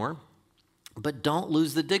paycheck anymore. But don't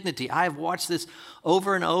lose the dignity. I've watched this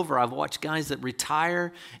over and over. I've watched guys that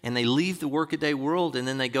retire and they leave the workaday world and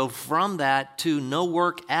then they go from that to no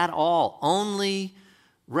work at all. Only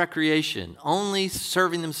recreation, only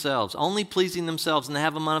serving themselves, only pleasing themselves, and they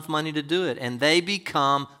have enough money to do it. And they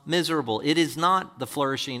become miserable. It is not the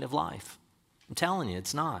flourishing of life. I'm telling you,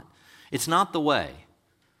 it's not. It's not the way.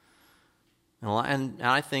 And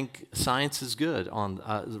I think science is good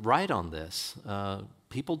right on this.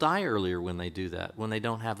 People die earlier when they do that, when they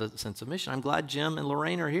don't have a sense of mission. I'm glad Jim and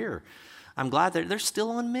Lorraine are here. I'm glad they're still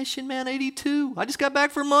on mission, man. 82. I just got back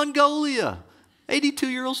from Mongolia.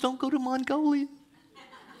 82-year-olds don't go to Mongolia.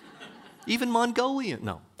 Even Mongolian.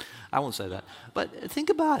 No, I won't say that. But think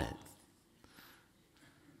about it.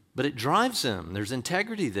 But it drives them. There's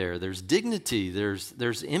integrity there. There's dignity.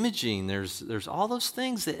 There's imaging. There's all those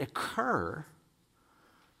things that occur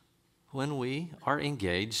when we are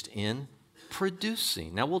engaged in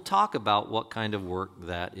producing. Now, we'll talk about what kind of work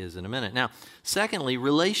that is in a minute. Now, secondly,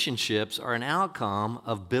 relationships are an outcome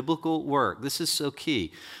of biblical work. This is so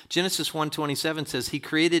key. Genesis 1:27 says, He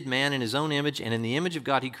created man in His own image, and in the image of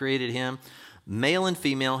God He created him. Male and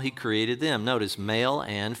female He created them. Notice, male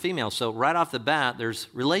and female. So right off the bat, there's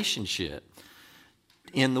relationship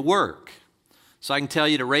in the work. So I can tell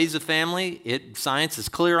you to raise a family, science is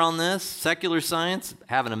clear on this. Secular science,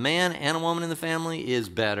 having a man and a woman in the family is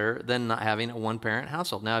better than not having a one-parent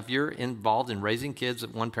household. Now, if you're involved in raising kids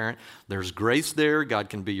with one parent, there's grace there. God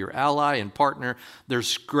can be your ally and partner.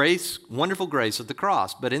 There's grace, wonderful grace at the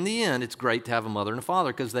cross. But in the end, it's great to have a mother and a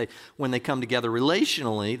father because when they come together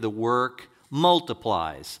relationally, the work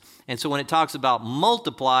multiplies. And so when it talks about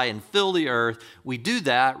multiply and fill the earth, we do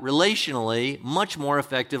that relationally much more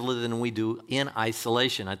effectively than we do in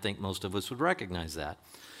isolation. I think most of us would recognize that.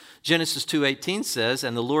 Genesis 2:18 says,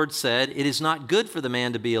 And the Lord said, It is not good for the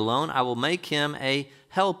man to be alone. I will make him a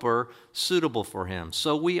helper suitable for him.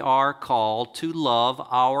 So we are called to love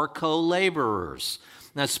our co-laborers.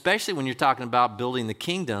 Now, especially when you're talking about building the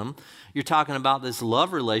kingdom, you're talking about this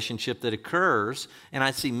love relationship that occurs. And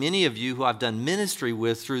I see many of you who I've done ministry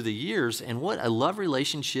with through the years, and what a love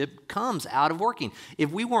relationship comes out of working.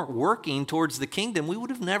 If we weren't working towards the kingdom, we would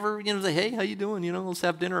have never, say, hey, how you doing? Let's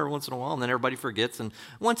have dinner every once in a while. And then everybody forgets. And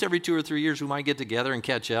once every 2 or 3 years, we might get together and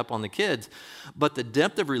catch up on the kids. But the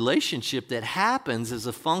depth of relationship that happens is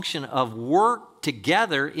a function of work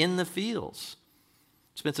together in the fields.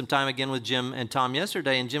 Spent some time again with Jim and Tom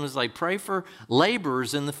yesterday, and Jim was like, pray for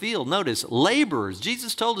laborers in the field. Notice, laborers.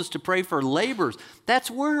 Jesus told us to pray for laborers.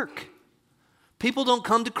 That's work. People don't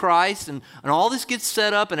come to Christ, and all this gets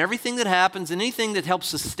set up, and everything that happens, and anything that helps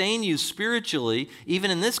sustain you spiritually, even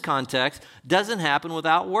in this context, doesn't happen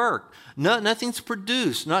without work. Nothing's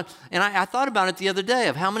produced. And I thought about it the other day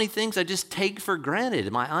of how many things I just take for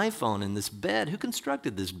granted. My iPhone and this bed. Who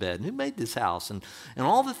constructed this bed? And who made this house? And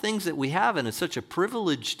all the things that we have in such a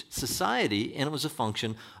privileged society, and it was a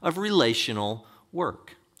function of relational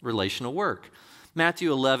work. Relational work.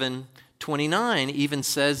 Matthew 11:29 even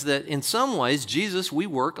says that in some ways, we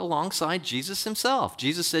work alongside Jesus himself.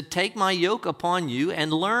 Jesus said, take my yoke upon you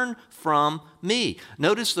and learn from me.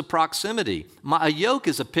 Notice the proximity. A yoke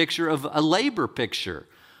is a picture of a labor picture.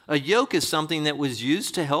 A yoke is something that was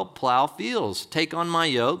used to help plow fields. Take on my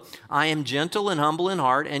yoke. I am gentle and humble in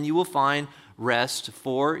heart, and you will find rest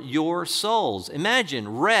for your souls.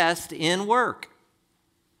 Imagine rest in work.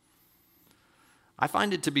 I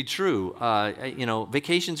find it to be true.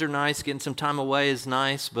 Vacations are nice, getting some time away is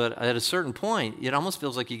nice, but at a certain point, it almost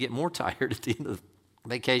feels like you get more tired at the end of the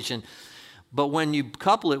vacation. But when you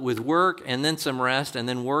couple it with work and then some rest and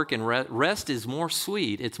then work and rest is more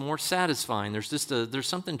sweet. It's more satisfying. There's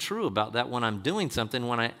something true about that when I'm doing something,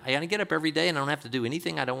 when I get up every day and I don't have to do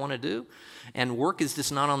anything I don't want to do, and work is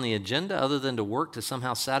just not on the agenda other than to work to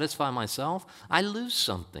somehow satisfy myself, I lose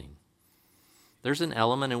something. There's an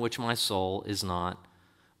element in which my soul is not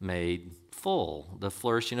made full, the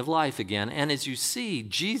flourishing of life again. And as you see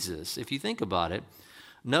Jesus, if you think about it,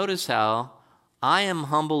 notice how I am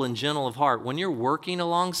humble and gentle of heart. When you're working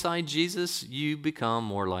alongside Jesus, you become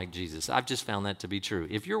more like Jesus. I've just found that to be true.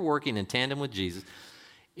 If you're working in tandem with Jesus,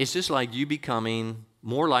 it's just like you becoming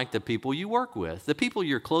more like the people you work with. The people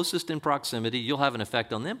you're closest in proximity, you'll have an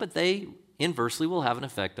effect on them, but they inversely will have an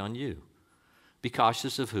effect on you. Be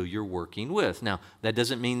cautious of who you're working with. Now, that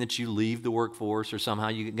doesn't mean that you leave the workforce or somehow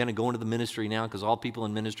you're going to go into the ministry now because all people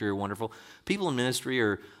in ministry are wonderful. People in ministry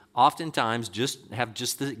are oftentimes have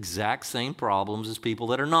the exact same problems as people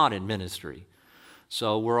that are not in ministry.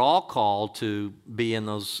 So we're all called to be in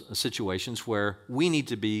those situations where we need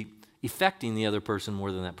to be affecting the other person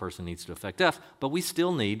more than that person needs to affect us, but we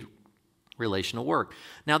still need relational work.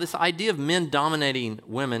 Now, this idea of men dominating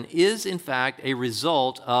women is, in fact, a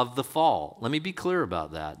result of the fall. Let me be clear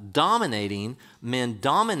about that. Men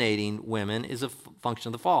dominating women is a function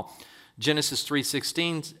of the fall. Genesis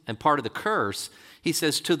 3:16, and part of the curse, he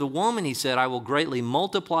says, to the woman, he said, I will greatly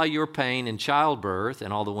multiply your pain in childbirth.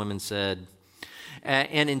 And all the women said,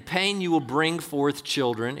 and in pain you will bring forth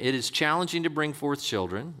children. It is challenging to bring forth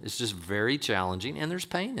children. It's just very challenging, and there's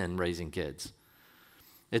pain in raising kids.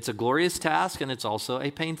 It's a glorious task, and it's also a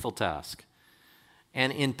painful task.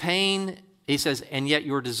 And in pain, he says, and yet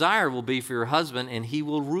your desire will be for your husband, and he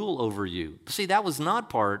will rule over you. See, that was not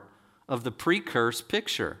part of the pre-curse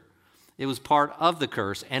picture. It was part of the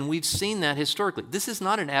curse, and we've seen that historically. This is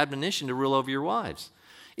not an admonition to rule over your wives.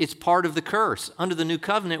 It's part of the curse. Under the new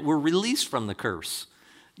covenant, we're released from the curse.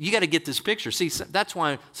 You got to get this picture. See, that's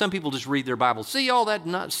why some people just read their Bible. See all that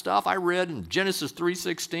nut stuff I read in Genesis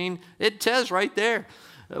 3:16? It says right there,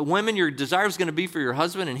 women, your desire is going to be for your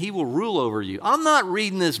husband, and he will rule over you. I'm not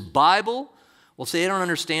reading this Bible. Well, see, I don't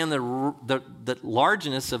understand the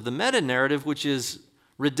largeness of the meta-narrative, which is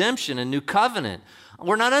redemption and new covenant.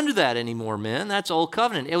 We're not under that anymore, men. That's old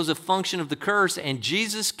covenant. It was a function of the curse, and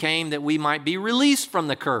Jesus came that we might be released from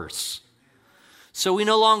the curse. So we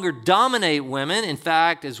no longer dominate women. In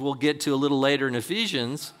fact, as we'll get to a little later in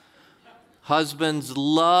Ephesians, husbands,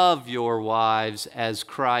 love your wives as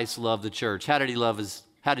Christ loved the church. How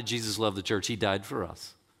did Jesus love the church? He died for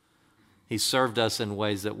us. He served us in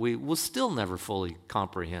ways that we will still never fully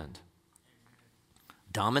comprehend.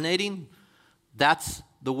 Dominating, that's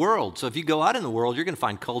the world. So if you go out in the world, you're going to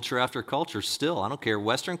find culture after culture still. I don't care,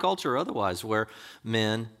 Western culture or otherwise, where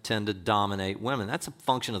men tend to dominate women. That's a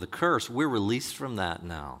function of the curse. We're released from that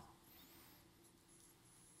now.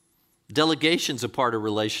 Delegation's a part of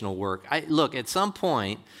relational work. Look, at some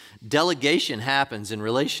point, delegation happens in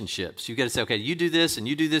relationships. You've got to say, okay, you do this, and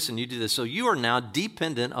you do this, and you do this. So you are now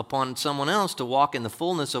dependent upon someone else to walk in the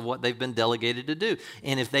fullness of what they've been delegated to do.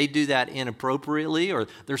 And if they do that inappropriately, or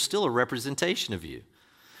there's still a representation of you.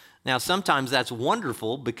 Now, sometimes that's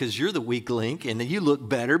wonderful because you're the weak link and you look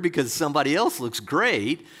better because somebody else looks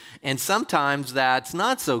great. And sometimes that's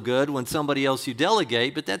not so good when somebody else you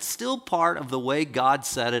delegate, but that's still part of the way God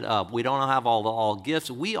set it up. We don't have all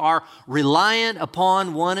gifts. We are reliant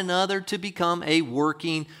upon one another to become a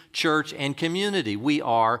working church and community. We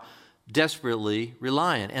are desperately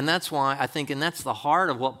reliant. And that's why I think, and that's the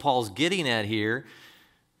heart of what Paul's getting at here.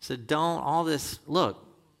 He said, look,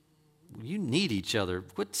 you need each other.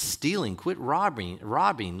 Quit stealing, quit robbing,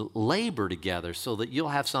 labor together so that you'll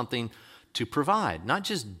have something to provide. Not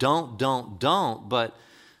just don't, but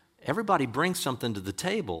everybody brings something to the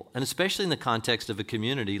table, and especially in the context of a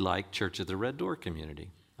community like Church of the Red Door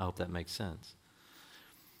community. I hope that makes sense.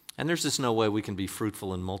 And there's just no way we can be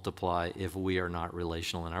fruitful and multiply if we are not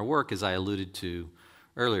relational in our work, as I alluded to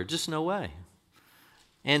earlier. Just no way.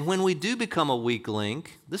 And when we do become a weak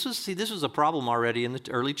link, this was a problem already in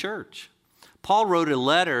the early church. Paul wrote a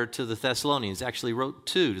letter to the Thessalonians, actually wrote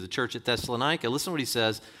two to the church at Thessalonica. Listen to what he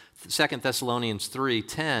says, 2 Thessalonians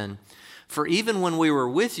 3:10. For even when we were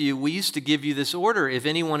with you, we used to give you this order, if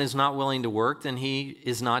anyone is not willing to work, then he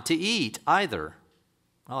is not to eat either.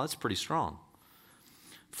 Oh, that's pretty strong.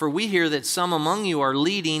 For we hear that some among you are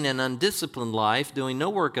leading an undisciplined life, doing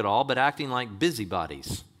no work at all, but acting like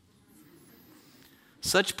busybodies.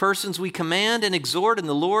 Such persons we command and exhort in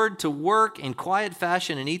the Lord to work in quiet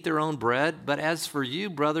fashion and eat their own bread. But as for you,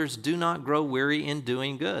 brothers, do not grow weary in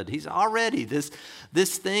doing good. He's already this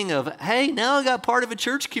thing of, hey, now I got part of a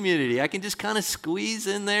church community. I can just kind of squeeze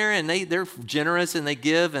in there, and they're generous and they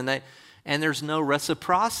give, and there's no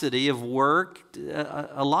reciprocity of work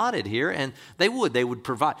allotted here. And they would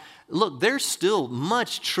provide. Look, there's still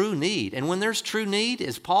much true need. And when there's true need,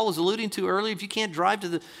 as Paul was alluding to earlier, if you can't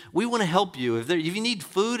drive we want to help you. If you need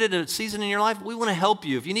food at a season in your life, we want to help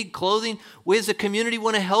you. If you need clothing, we as a community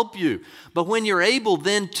want to help you. But when you're able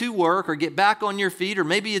then to work or get back on your feet, or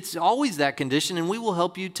maybe it's always that condition, and we will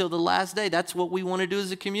help you till the last day. That's what we want to do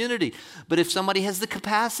as a community. But if somebody has the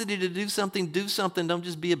capacity to do something. Don't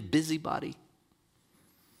just be a busybody.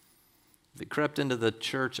 If it crept into the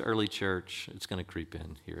early church, it's going to creep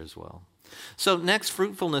in here as well. So next,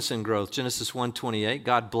 fruitfulness and growth. Genesis 1:28,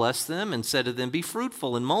 God blessed them and said to them, be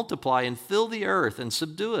fruitful and multiply and fill the earth and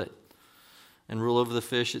subdue it and rule over the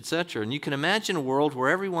fish, etc. And you can imagine a world where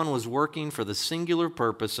everyone was working for the singular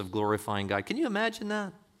purpose of glorifying God. Can you imagine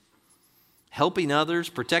that? Helping others,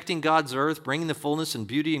 protecting God's earth, bringing the fullness and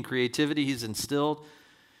beauty and creativity He's instilled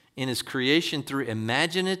in His creation through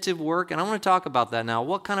imaginative work. And I want to talk about that now.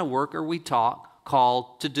 What kind of work are we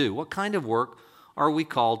called to do? What kind of work are we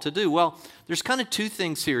called to do? Well, there's kind of two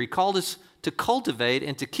things here. He called us to cultivate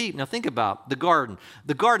and to keep. Now think about the garden.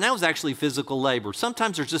 The garden, that was actually physical labor.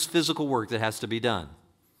 Sometimes there's just physical work that has to be done.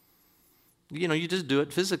 You just do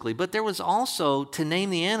it physically. But there was also to name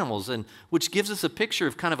the animals, and which gives us a picture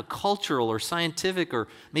of kind of a cultural or scientific or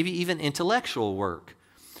maybe even intellectual work.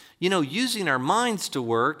 Using our minds to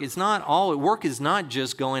work is not all. Work is not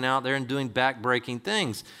just going out there and doing back-breaking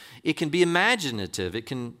things. It can be imaginative. It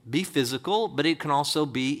can be physical, but it can also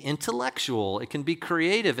be intellectual. It can be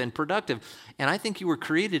creative and productive. And I think you were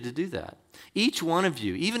created to do that. Each one of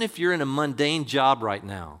you, even if you're in a mundane job right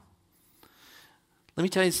now, Let me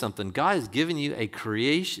tell you something. God has given you a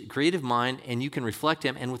creative mind, and you can reflect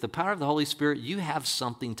Him. And with the power of the Holy Spirit, you have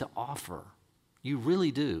something to offer. You really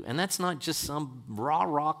do. And that's not just some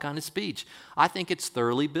rah-rah kind of speech. I think it's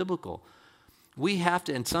thoroughly biblical. We have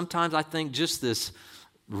to, and sometimes I think just this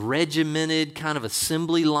regimented kind of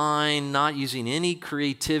assembly line, not using any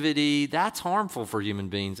creativity, that's harmful for human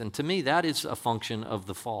beings. And to me, that is a function of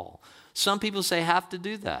the fall. Some people say have to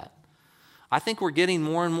do that. I think we're getting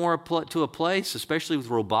more and more to a place, especially with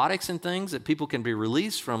robotics and things, that people can be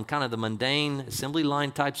released from kind of the mundane assembly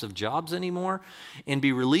line types of jobs anymore and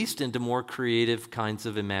be released into more creative kinds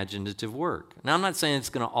of imaginative work. Now, I'm not saying it's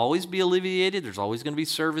going to always be alleviated. There's always going to be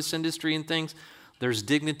service industry and things. There's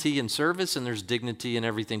dignity in service and there's dignity in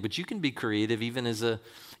everything. But you can be creative even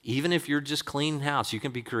if you're just cleaning house. You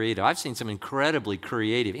can be creative. I've seen some incredibly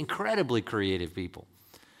creative people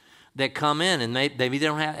that come in and maybe they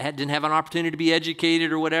didn't have an opportunity to be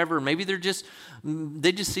educated or whatever. Maybe they just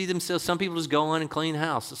see themselves. Some people just go in and clean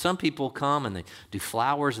house. Some people come and they do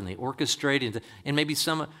flowers and they orchestrate. And maybe if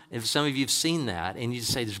some of you have seen that and you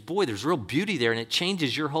just say, there's real beauty there and it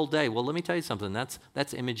changes your whole day. Well, let me tell you something.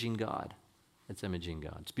 That's imaging God. That's imaging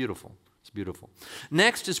God. It's beautiful. It's beautiful.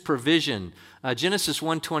 Next is provision. Genesis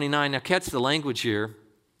 1:29. Now catch the language here.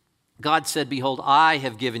 God said, behold, I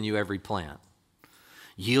have given you every plant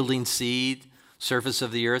yielding seed, surface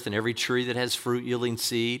of the earth, and every tree that has fruit yielding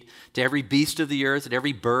seed, to every beast of the earth, and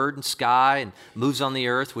every bird and sky, and moves on the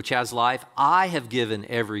earth, which has life. I have given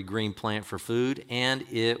every green plant for food, and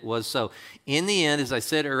it was so. In the end, as I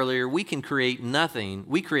said earlier, we can create nothing.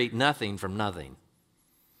 We create nothing from nothing.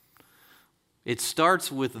 It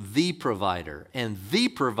starts with the provider, and the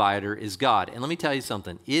provider is God. And let me tell you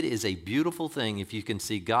something. It is a beautiful thing if you can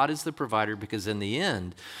see God as the provider, because in the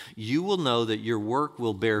end, you will know that your work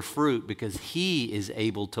will bear fruit because He is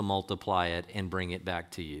able to multiply it and bring it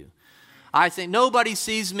back to you. I think nobody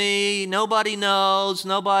sees me, nobody knows,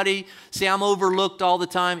 I'm overlooked all the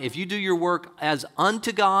time. If you do your work as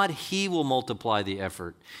unto God, He will multiply the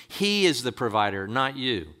effort. He is the provider, not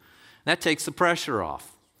you. That takes the pressure off.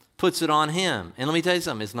 Puts it on Him. And let me tell you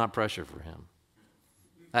something, it's not pressure for Him.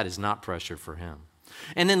 That is not pressure for Him.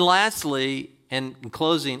 And then lastly, and in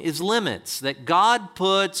closing, is limits. That God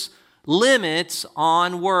puts limits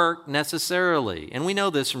on work necessarily. And we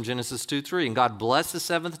know this from Genesis 2:3. And God blessed the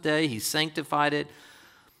seventh day. He sanctified it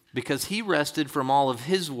because He rested from all of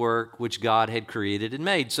His work which God had created and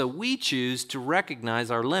made. So we choose to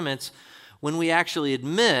recognize our limits when we actually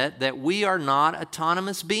admit that we are not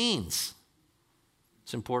autonomous beings.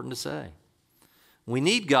 It's important to say. We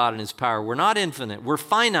need God and His power. We're not infinite. We're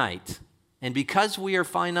finite. And because we are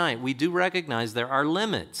finite, we do recognize there are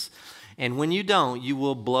limits. And when you don't, you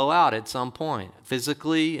will blow out at some point.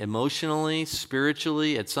 Physically, emotionally,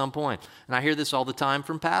 spiritually, at some point. And I hear this all the time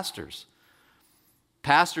from pastors.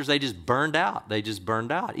 Pastors, they just burned out.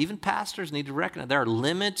 Even pastors need to recognize there are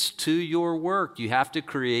limits to your work. You have to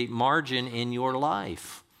create margin in your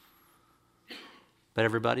life. But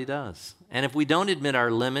everybody does. And if we don't admit our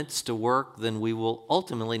limits to work, then we will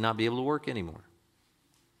ultimately not be able to work anymore.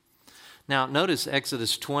 Now, notice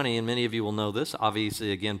Exodus 20, and many of you will know this,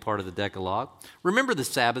 obviously, again, part of the Decalogue. Remember the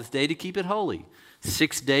Sabbath day to keep it holy.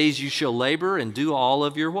 6 days you shall labor and do all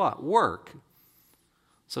of your what? Work.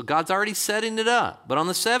 So God's already setting it up. But on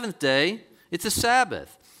the seventh day, it's a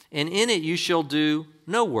Sabbath. And in it you shall do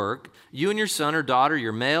no work. You and your son or daughter,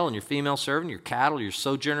 your male and your female servant, your cattle, your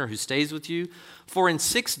sojourner who stays with you. For in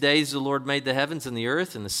 6 days the Lord made the heavens and the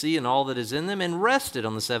earth and the sea and all that is in them, and rested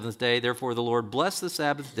on the seventh day. Therefore the Lord blessed the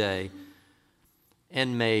Sabbath day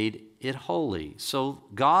and made it holy. So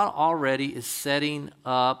God already is setting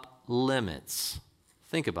up limits.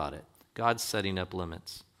 Think about it. God's setting up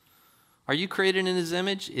limits. Are you created in His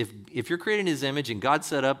image? If you're created in His image and God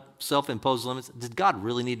set up self-imposed limits, did God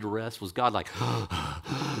really need to rest? Was God like,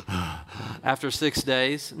 after 6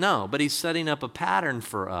 days? No, but He's setting up a pattern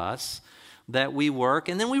for us that we work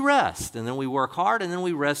and then we rest, and then we work hard and then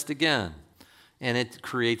we rest again. And it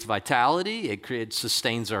creates vitality, it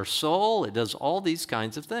sustains our soul, it does all these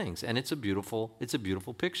kinds of things. And it's a beautiful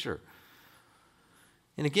picture.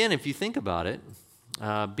 And again, if you think about it,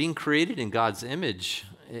 being created in God's image,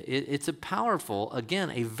 it's a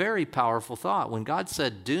very powerful thought. When God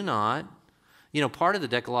said, do not, part of the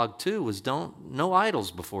Decalogue too was no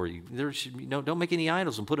idols before you. Don't make any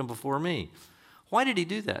idols and put them before me. Why did He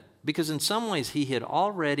do that? Because in some ways He had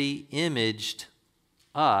already imaged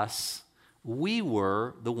us. We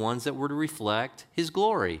were the ones that were to reflect His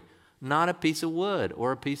glory, not a piece of wood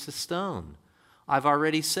or a piece of stone. I've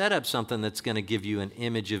already set up something that's going to give you an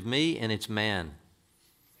image of me, and it's man.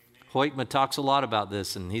 Hoytma talks a lot about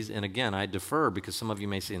this, and again, I defer because some of you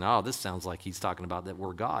may say, oh, this sounds like he's talking about that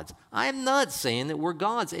we're gods. I am not saying that we're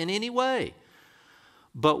gods in any way,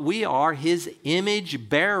 but we are his image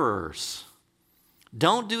bearers.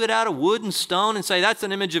 Don't do it out of wood and stone and say, that's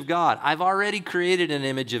an image of God. I've already created an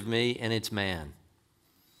image of me, and it's man.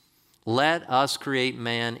 Let us create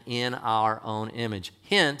man in our own image.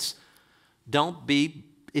 Hence, don't be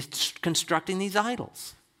constructing these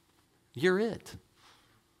idols. You're it.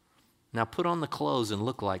 Now put on the clothes and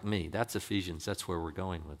look like me. That's Ephesians. That's where we're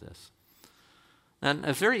going with this. And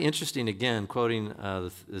it's very interesting, again, quoting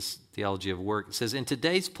this theology of work. It says, in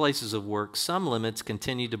today's places of work, some limits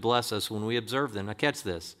continue to bless us when we observe them. Now catch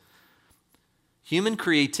this. Human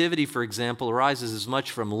creativity, for example, arises as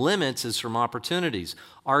much from limits as from opportunities.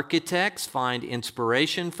 Architects find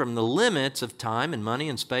inspiration from the limits of time and money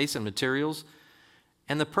and space and materials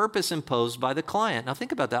and the purpose imposed by the client. Now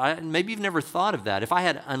think about that. Maybe you've never thought of that. If I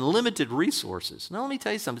had unlimited resources. Now let me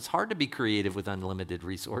tell you something. It's hard to be creative with unlimited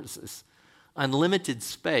resources. Unlimited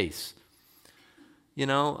space. You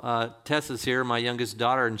know, Tessa's here, my youngest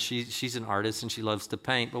daughter, and she's an artist and she loves to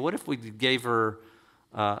paint. But what if we gave her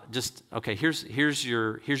here's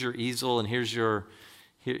your easel and here's your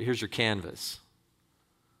canvas.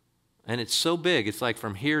 And it's so big, it's like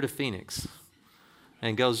from here to Phoenix.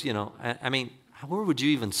 And goes, I mean, where would you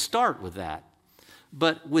even start with that?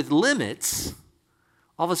 But with limits,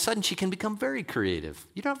 all of a sudden she can become very creative.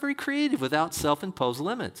 You're not very creative without self-imposed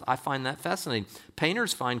limits. I find that fascinating.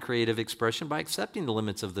 Painters find creative expression by accepting the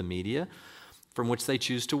limits of the media from which they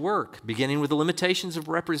choose to work, beginning with the limitations of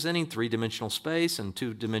representing three-dimensional space and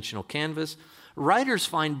two-dimensional canvas. Writers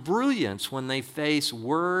find brilliance when they face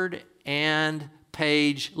word and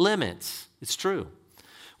page limits. It's true.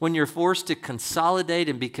 When you're forced to consolidate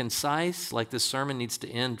and be concise, like this sermon needs to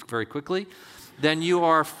end very quickly, then you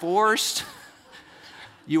are forced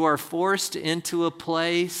into a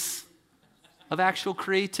place of actual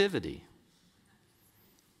creativity.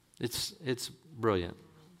 It's brilliant.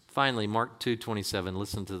 Finally, Mark 2:27,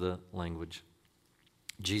 listen to the language.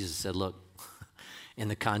 Jesus said, look, in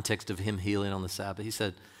the context of him healing on the Sabbath, he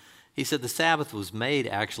said the Sabbath was made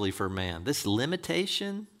actually for man. This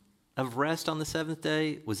limitation of rest on the seventh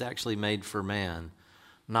day was actually made for man,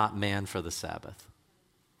 not man for the Sabbath.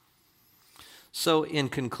 So in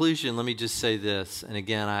conclusion, let me just say this. And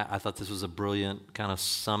again, I thought this was a brilliant kind of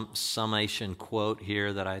summation quote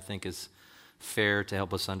here that I think is fair to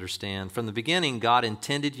help us understand. From the beginning, God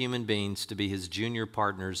intended human beings to be his junior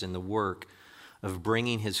partners in the work of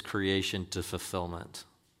bringing his creation to fulfillment.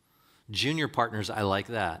 Junior partners, I like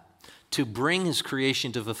that. To bring his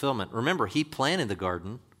creation to fulfillment. Remember, he planted the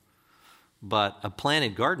garden, but a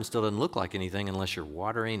planted garden still doesn't look like anything unless you're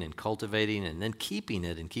watering and cultivating and then keeping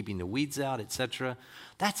it and keeping the weeds out, etc.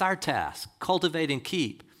 That's our task, cultivate and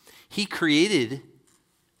keep. He created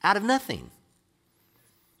out of nothing.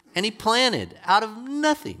 And he planted out of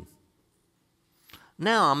nothing.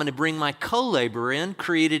 Now I'm going to bring my co-laborer in,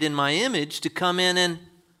 created in my image, to come in and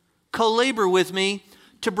co-labor with me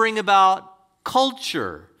to bring about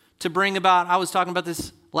culture, to bring about, I was talking about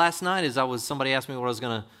this last night as somebody asked me what I was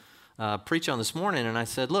going to preach on this morning, and I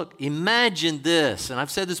said, look, imagine this, and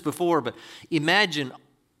I've said this before, but imagine,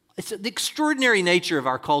 it's the extraordinary nature of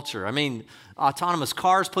our culture. I mean, autonomous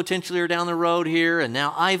cars potentially are down the road here, and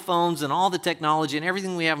now iPhones and all the technology and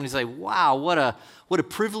everything we have, and you say, wow, what a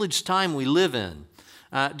privileged time we live in.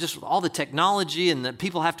 Just all the technology, and that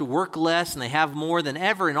people have to work less, and they have more than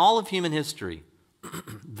ever in all of human history.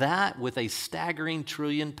 That with a staggering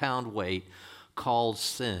trillion-pound weight called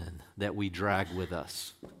sin that we drag with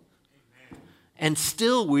us. And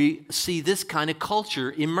still we see this kind of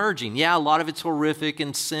culture emerging. Yeah, a lot of it's horrific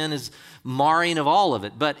and sin is marring of all of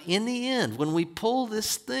it. But in the end, when we pull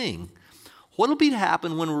this thing, what will be to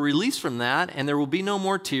happen when we're released from that and there will be no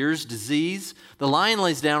more tears, disease? The lion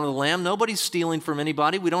lays down with the lamb. Nobody's stealing from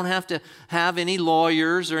anybody. We don't have to have any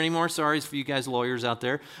lawyers or any more. Sorry for you guys lawyers out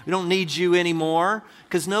there. We don't need you anymore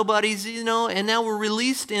because nobody's, and now we're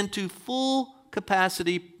released into full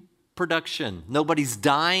capacity production. Nobody's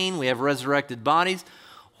dying. We have resurrected bodies.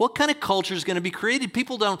 What kind of culture is going to be created?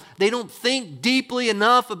 People don't think deeply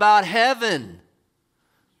enough about heaven.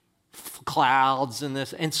 Clouds and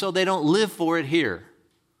this, and so they don't live for it here.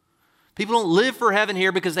 People don't live for heaven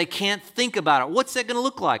here because they can't think about it. What's that going to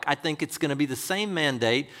look like? I think it's going to be the same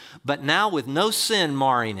mandate, but now with no sin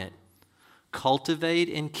marring it. Cultivate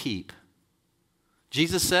and keep.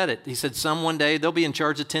 Jesus said it. He said some one day they'll be in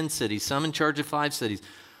charge of 10 cities, some in charge of 5 cities.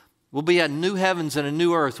 We'll be at new heavens and a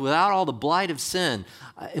new earth without all the blight of sin.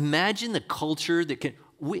 Imagine the culture that can.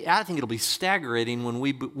 I think it'll be staggering when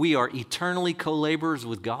we are eternally co-laborers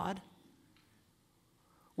with God.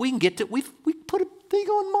 We put a thing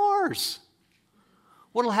on Mars.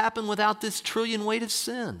 What'll happen without this trillion weight of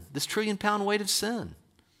sin, this trillion-pound weight of sin?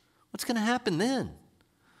 What's going to happen then?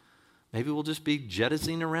 Maybe we'll just be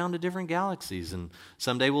jettisoning around to different galaxies, and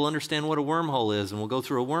someday we'll understand what a wormhole is, and we'll go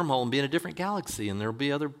through a wormhole and be in a different galaxy, and there'll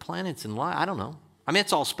be other planets and life. I don't know. I mean,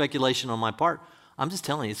 it's all speculation on my part. I'm just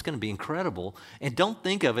telling you, it's going to be incredible. And don't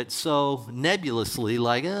think of it so nebulously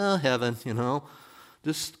like, oh, heaven,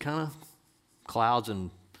 just kind of clouds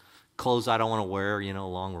and clothes I don't want to wear,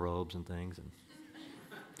 long robes and things, and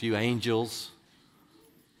a few angels.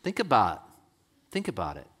 Think about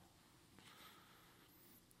it.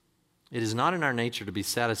 It is not in our nature to be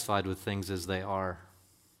satisfied with things as they are.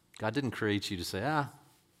 God didn't create you to say,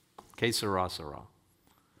 que sera, sera.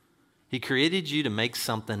 He created you to make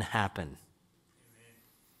something happen.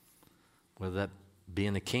 Whether that be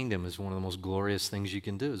in the kingdom is one of the most glorious things you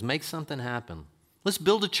can do, is make something happen. Let's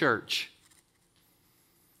build a church.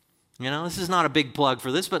 This is not a big plug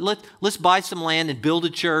for this, but let's buy some land and build a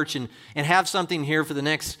church and have something here for the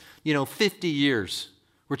next, 50 years.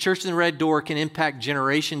 Where Church in the Red Door can impact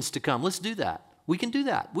generations to come. Let's do that. We can do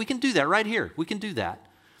that. We can do that right here. We can do that.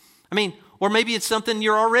 Or maybe it's something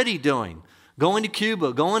you're already doing. Going to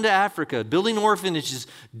Cuba, going to Africa, building orphanages.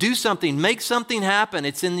 Do something. Make something happen.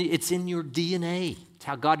 It's in your DNA. It's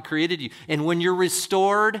how God created you. And when you're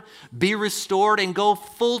restored, be restored and go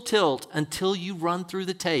full tilt until you run through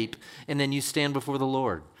the tape. And then you stand before the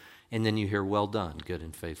Lord. And then you hear, well done, good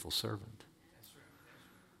and faithful servant.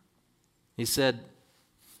 He said,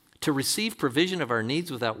 to receive provision of our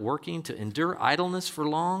needs without working, to endure idleness for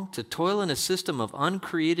long, to toil in a system of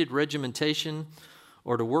uncreated regimentation,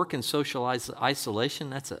 or to work in social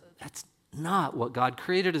isolation, that's not what God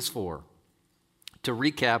created us for. To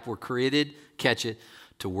recap, we're created, catch it,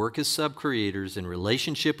 to work as sub-creators in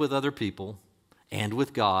relationship with other people and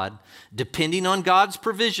with God, depending on God's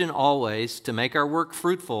provision always to make our work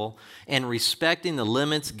fruitful, and respecting the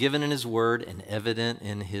limits given in His Word and evident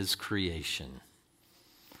in His creation.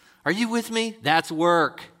 Are you with me? That's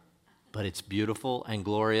work, but it's beautiful and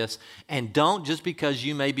glorious. And don't, just because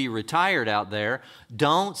you may be retired out there,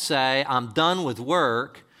 don't say, I'm done with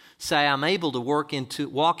work. Say, I'm able to walk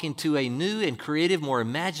into a new and creative, more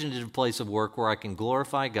imaginative place of work where I can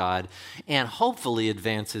glorify God and hopefully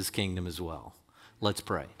advance His kingdom as well. Let's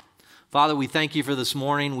pray. Father, we thank You for this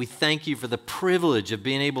morning. We thank You for the privilege of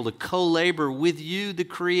being able to co-labor with You, the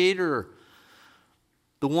Creator,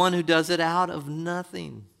 the one who does it out of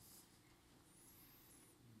nothing.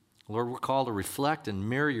 Lord, we're called to reflect and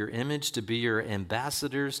mirror Your image, to be Your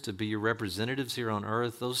ambassadors, to be Your representatives here on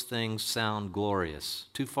earth. Those things sound glorious,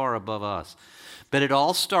 too far above us. But it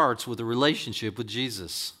all starts with a relationship with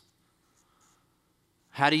Jesus.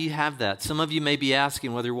 How do you have that? Some of you may be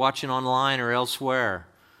asking, whether you're watching online or elsewhere,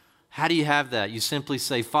 how do you have that? You simply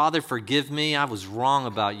say, Father, forgive me. I was wrong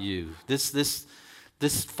about You. This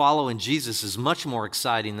following Jesus is much more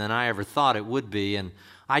exciting than I ever thought it would be, and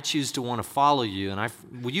I choose to want to follow You, and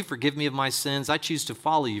will You forgive me of my sins? I choose to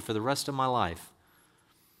follow You for the rest of my life.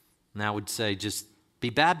 And I would say, just be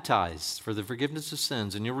baptized for the forgiveness of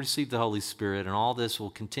sins, and you'll receive the Holy Spirit, and all this will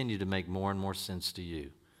continue to make more and more sense to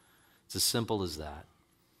you. It's as simple as that.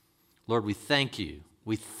 Lord, we thank You.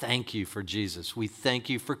 We thank You for Jesus. We thank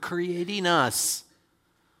You for creating us.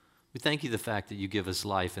 We thank You the fact that You give us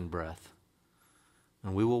life and breath.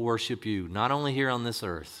 And we will worship You, not only here on this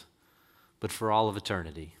earth, but for all of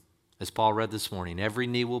eternity. As Paul read this morning, every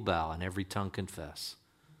knee will bow and every tongue confess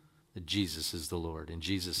that Jesus is the Lord. In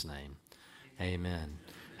Jesus' name, amen.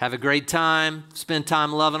 Have a great time. Spend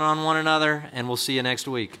time loving on one another, and we'll see you next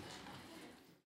week.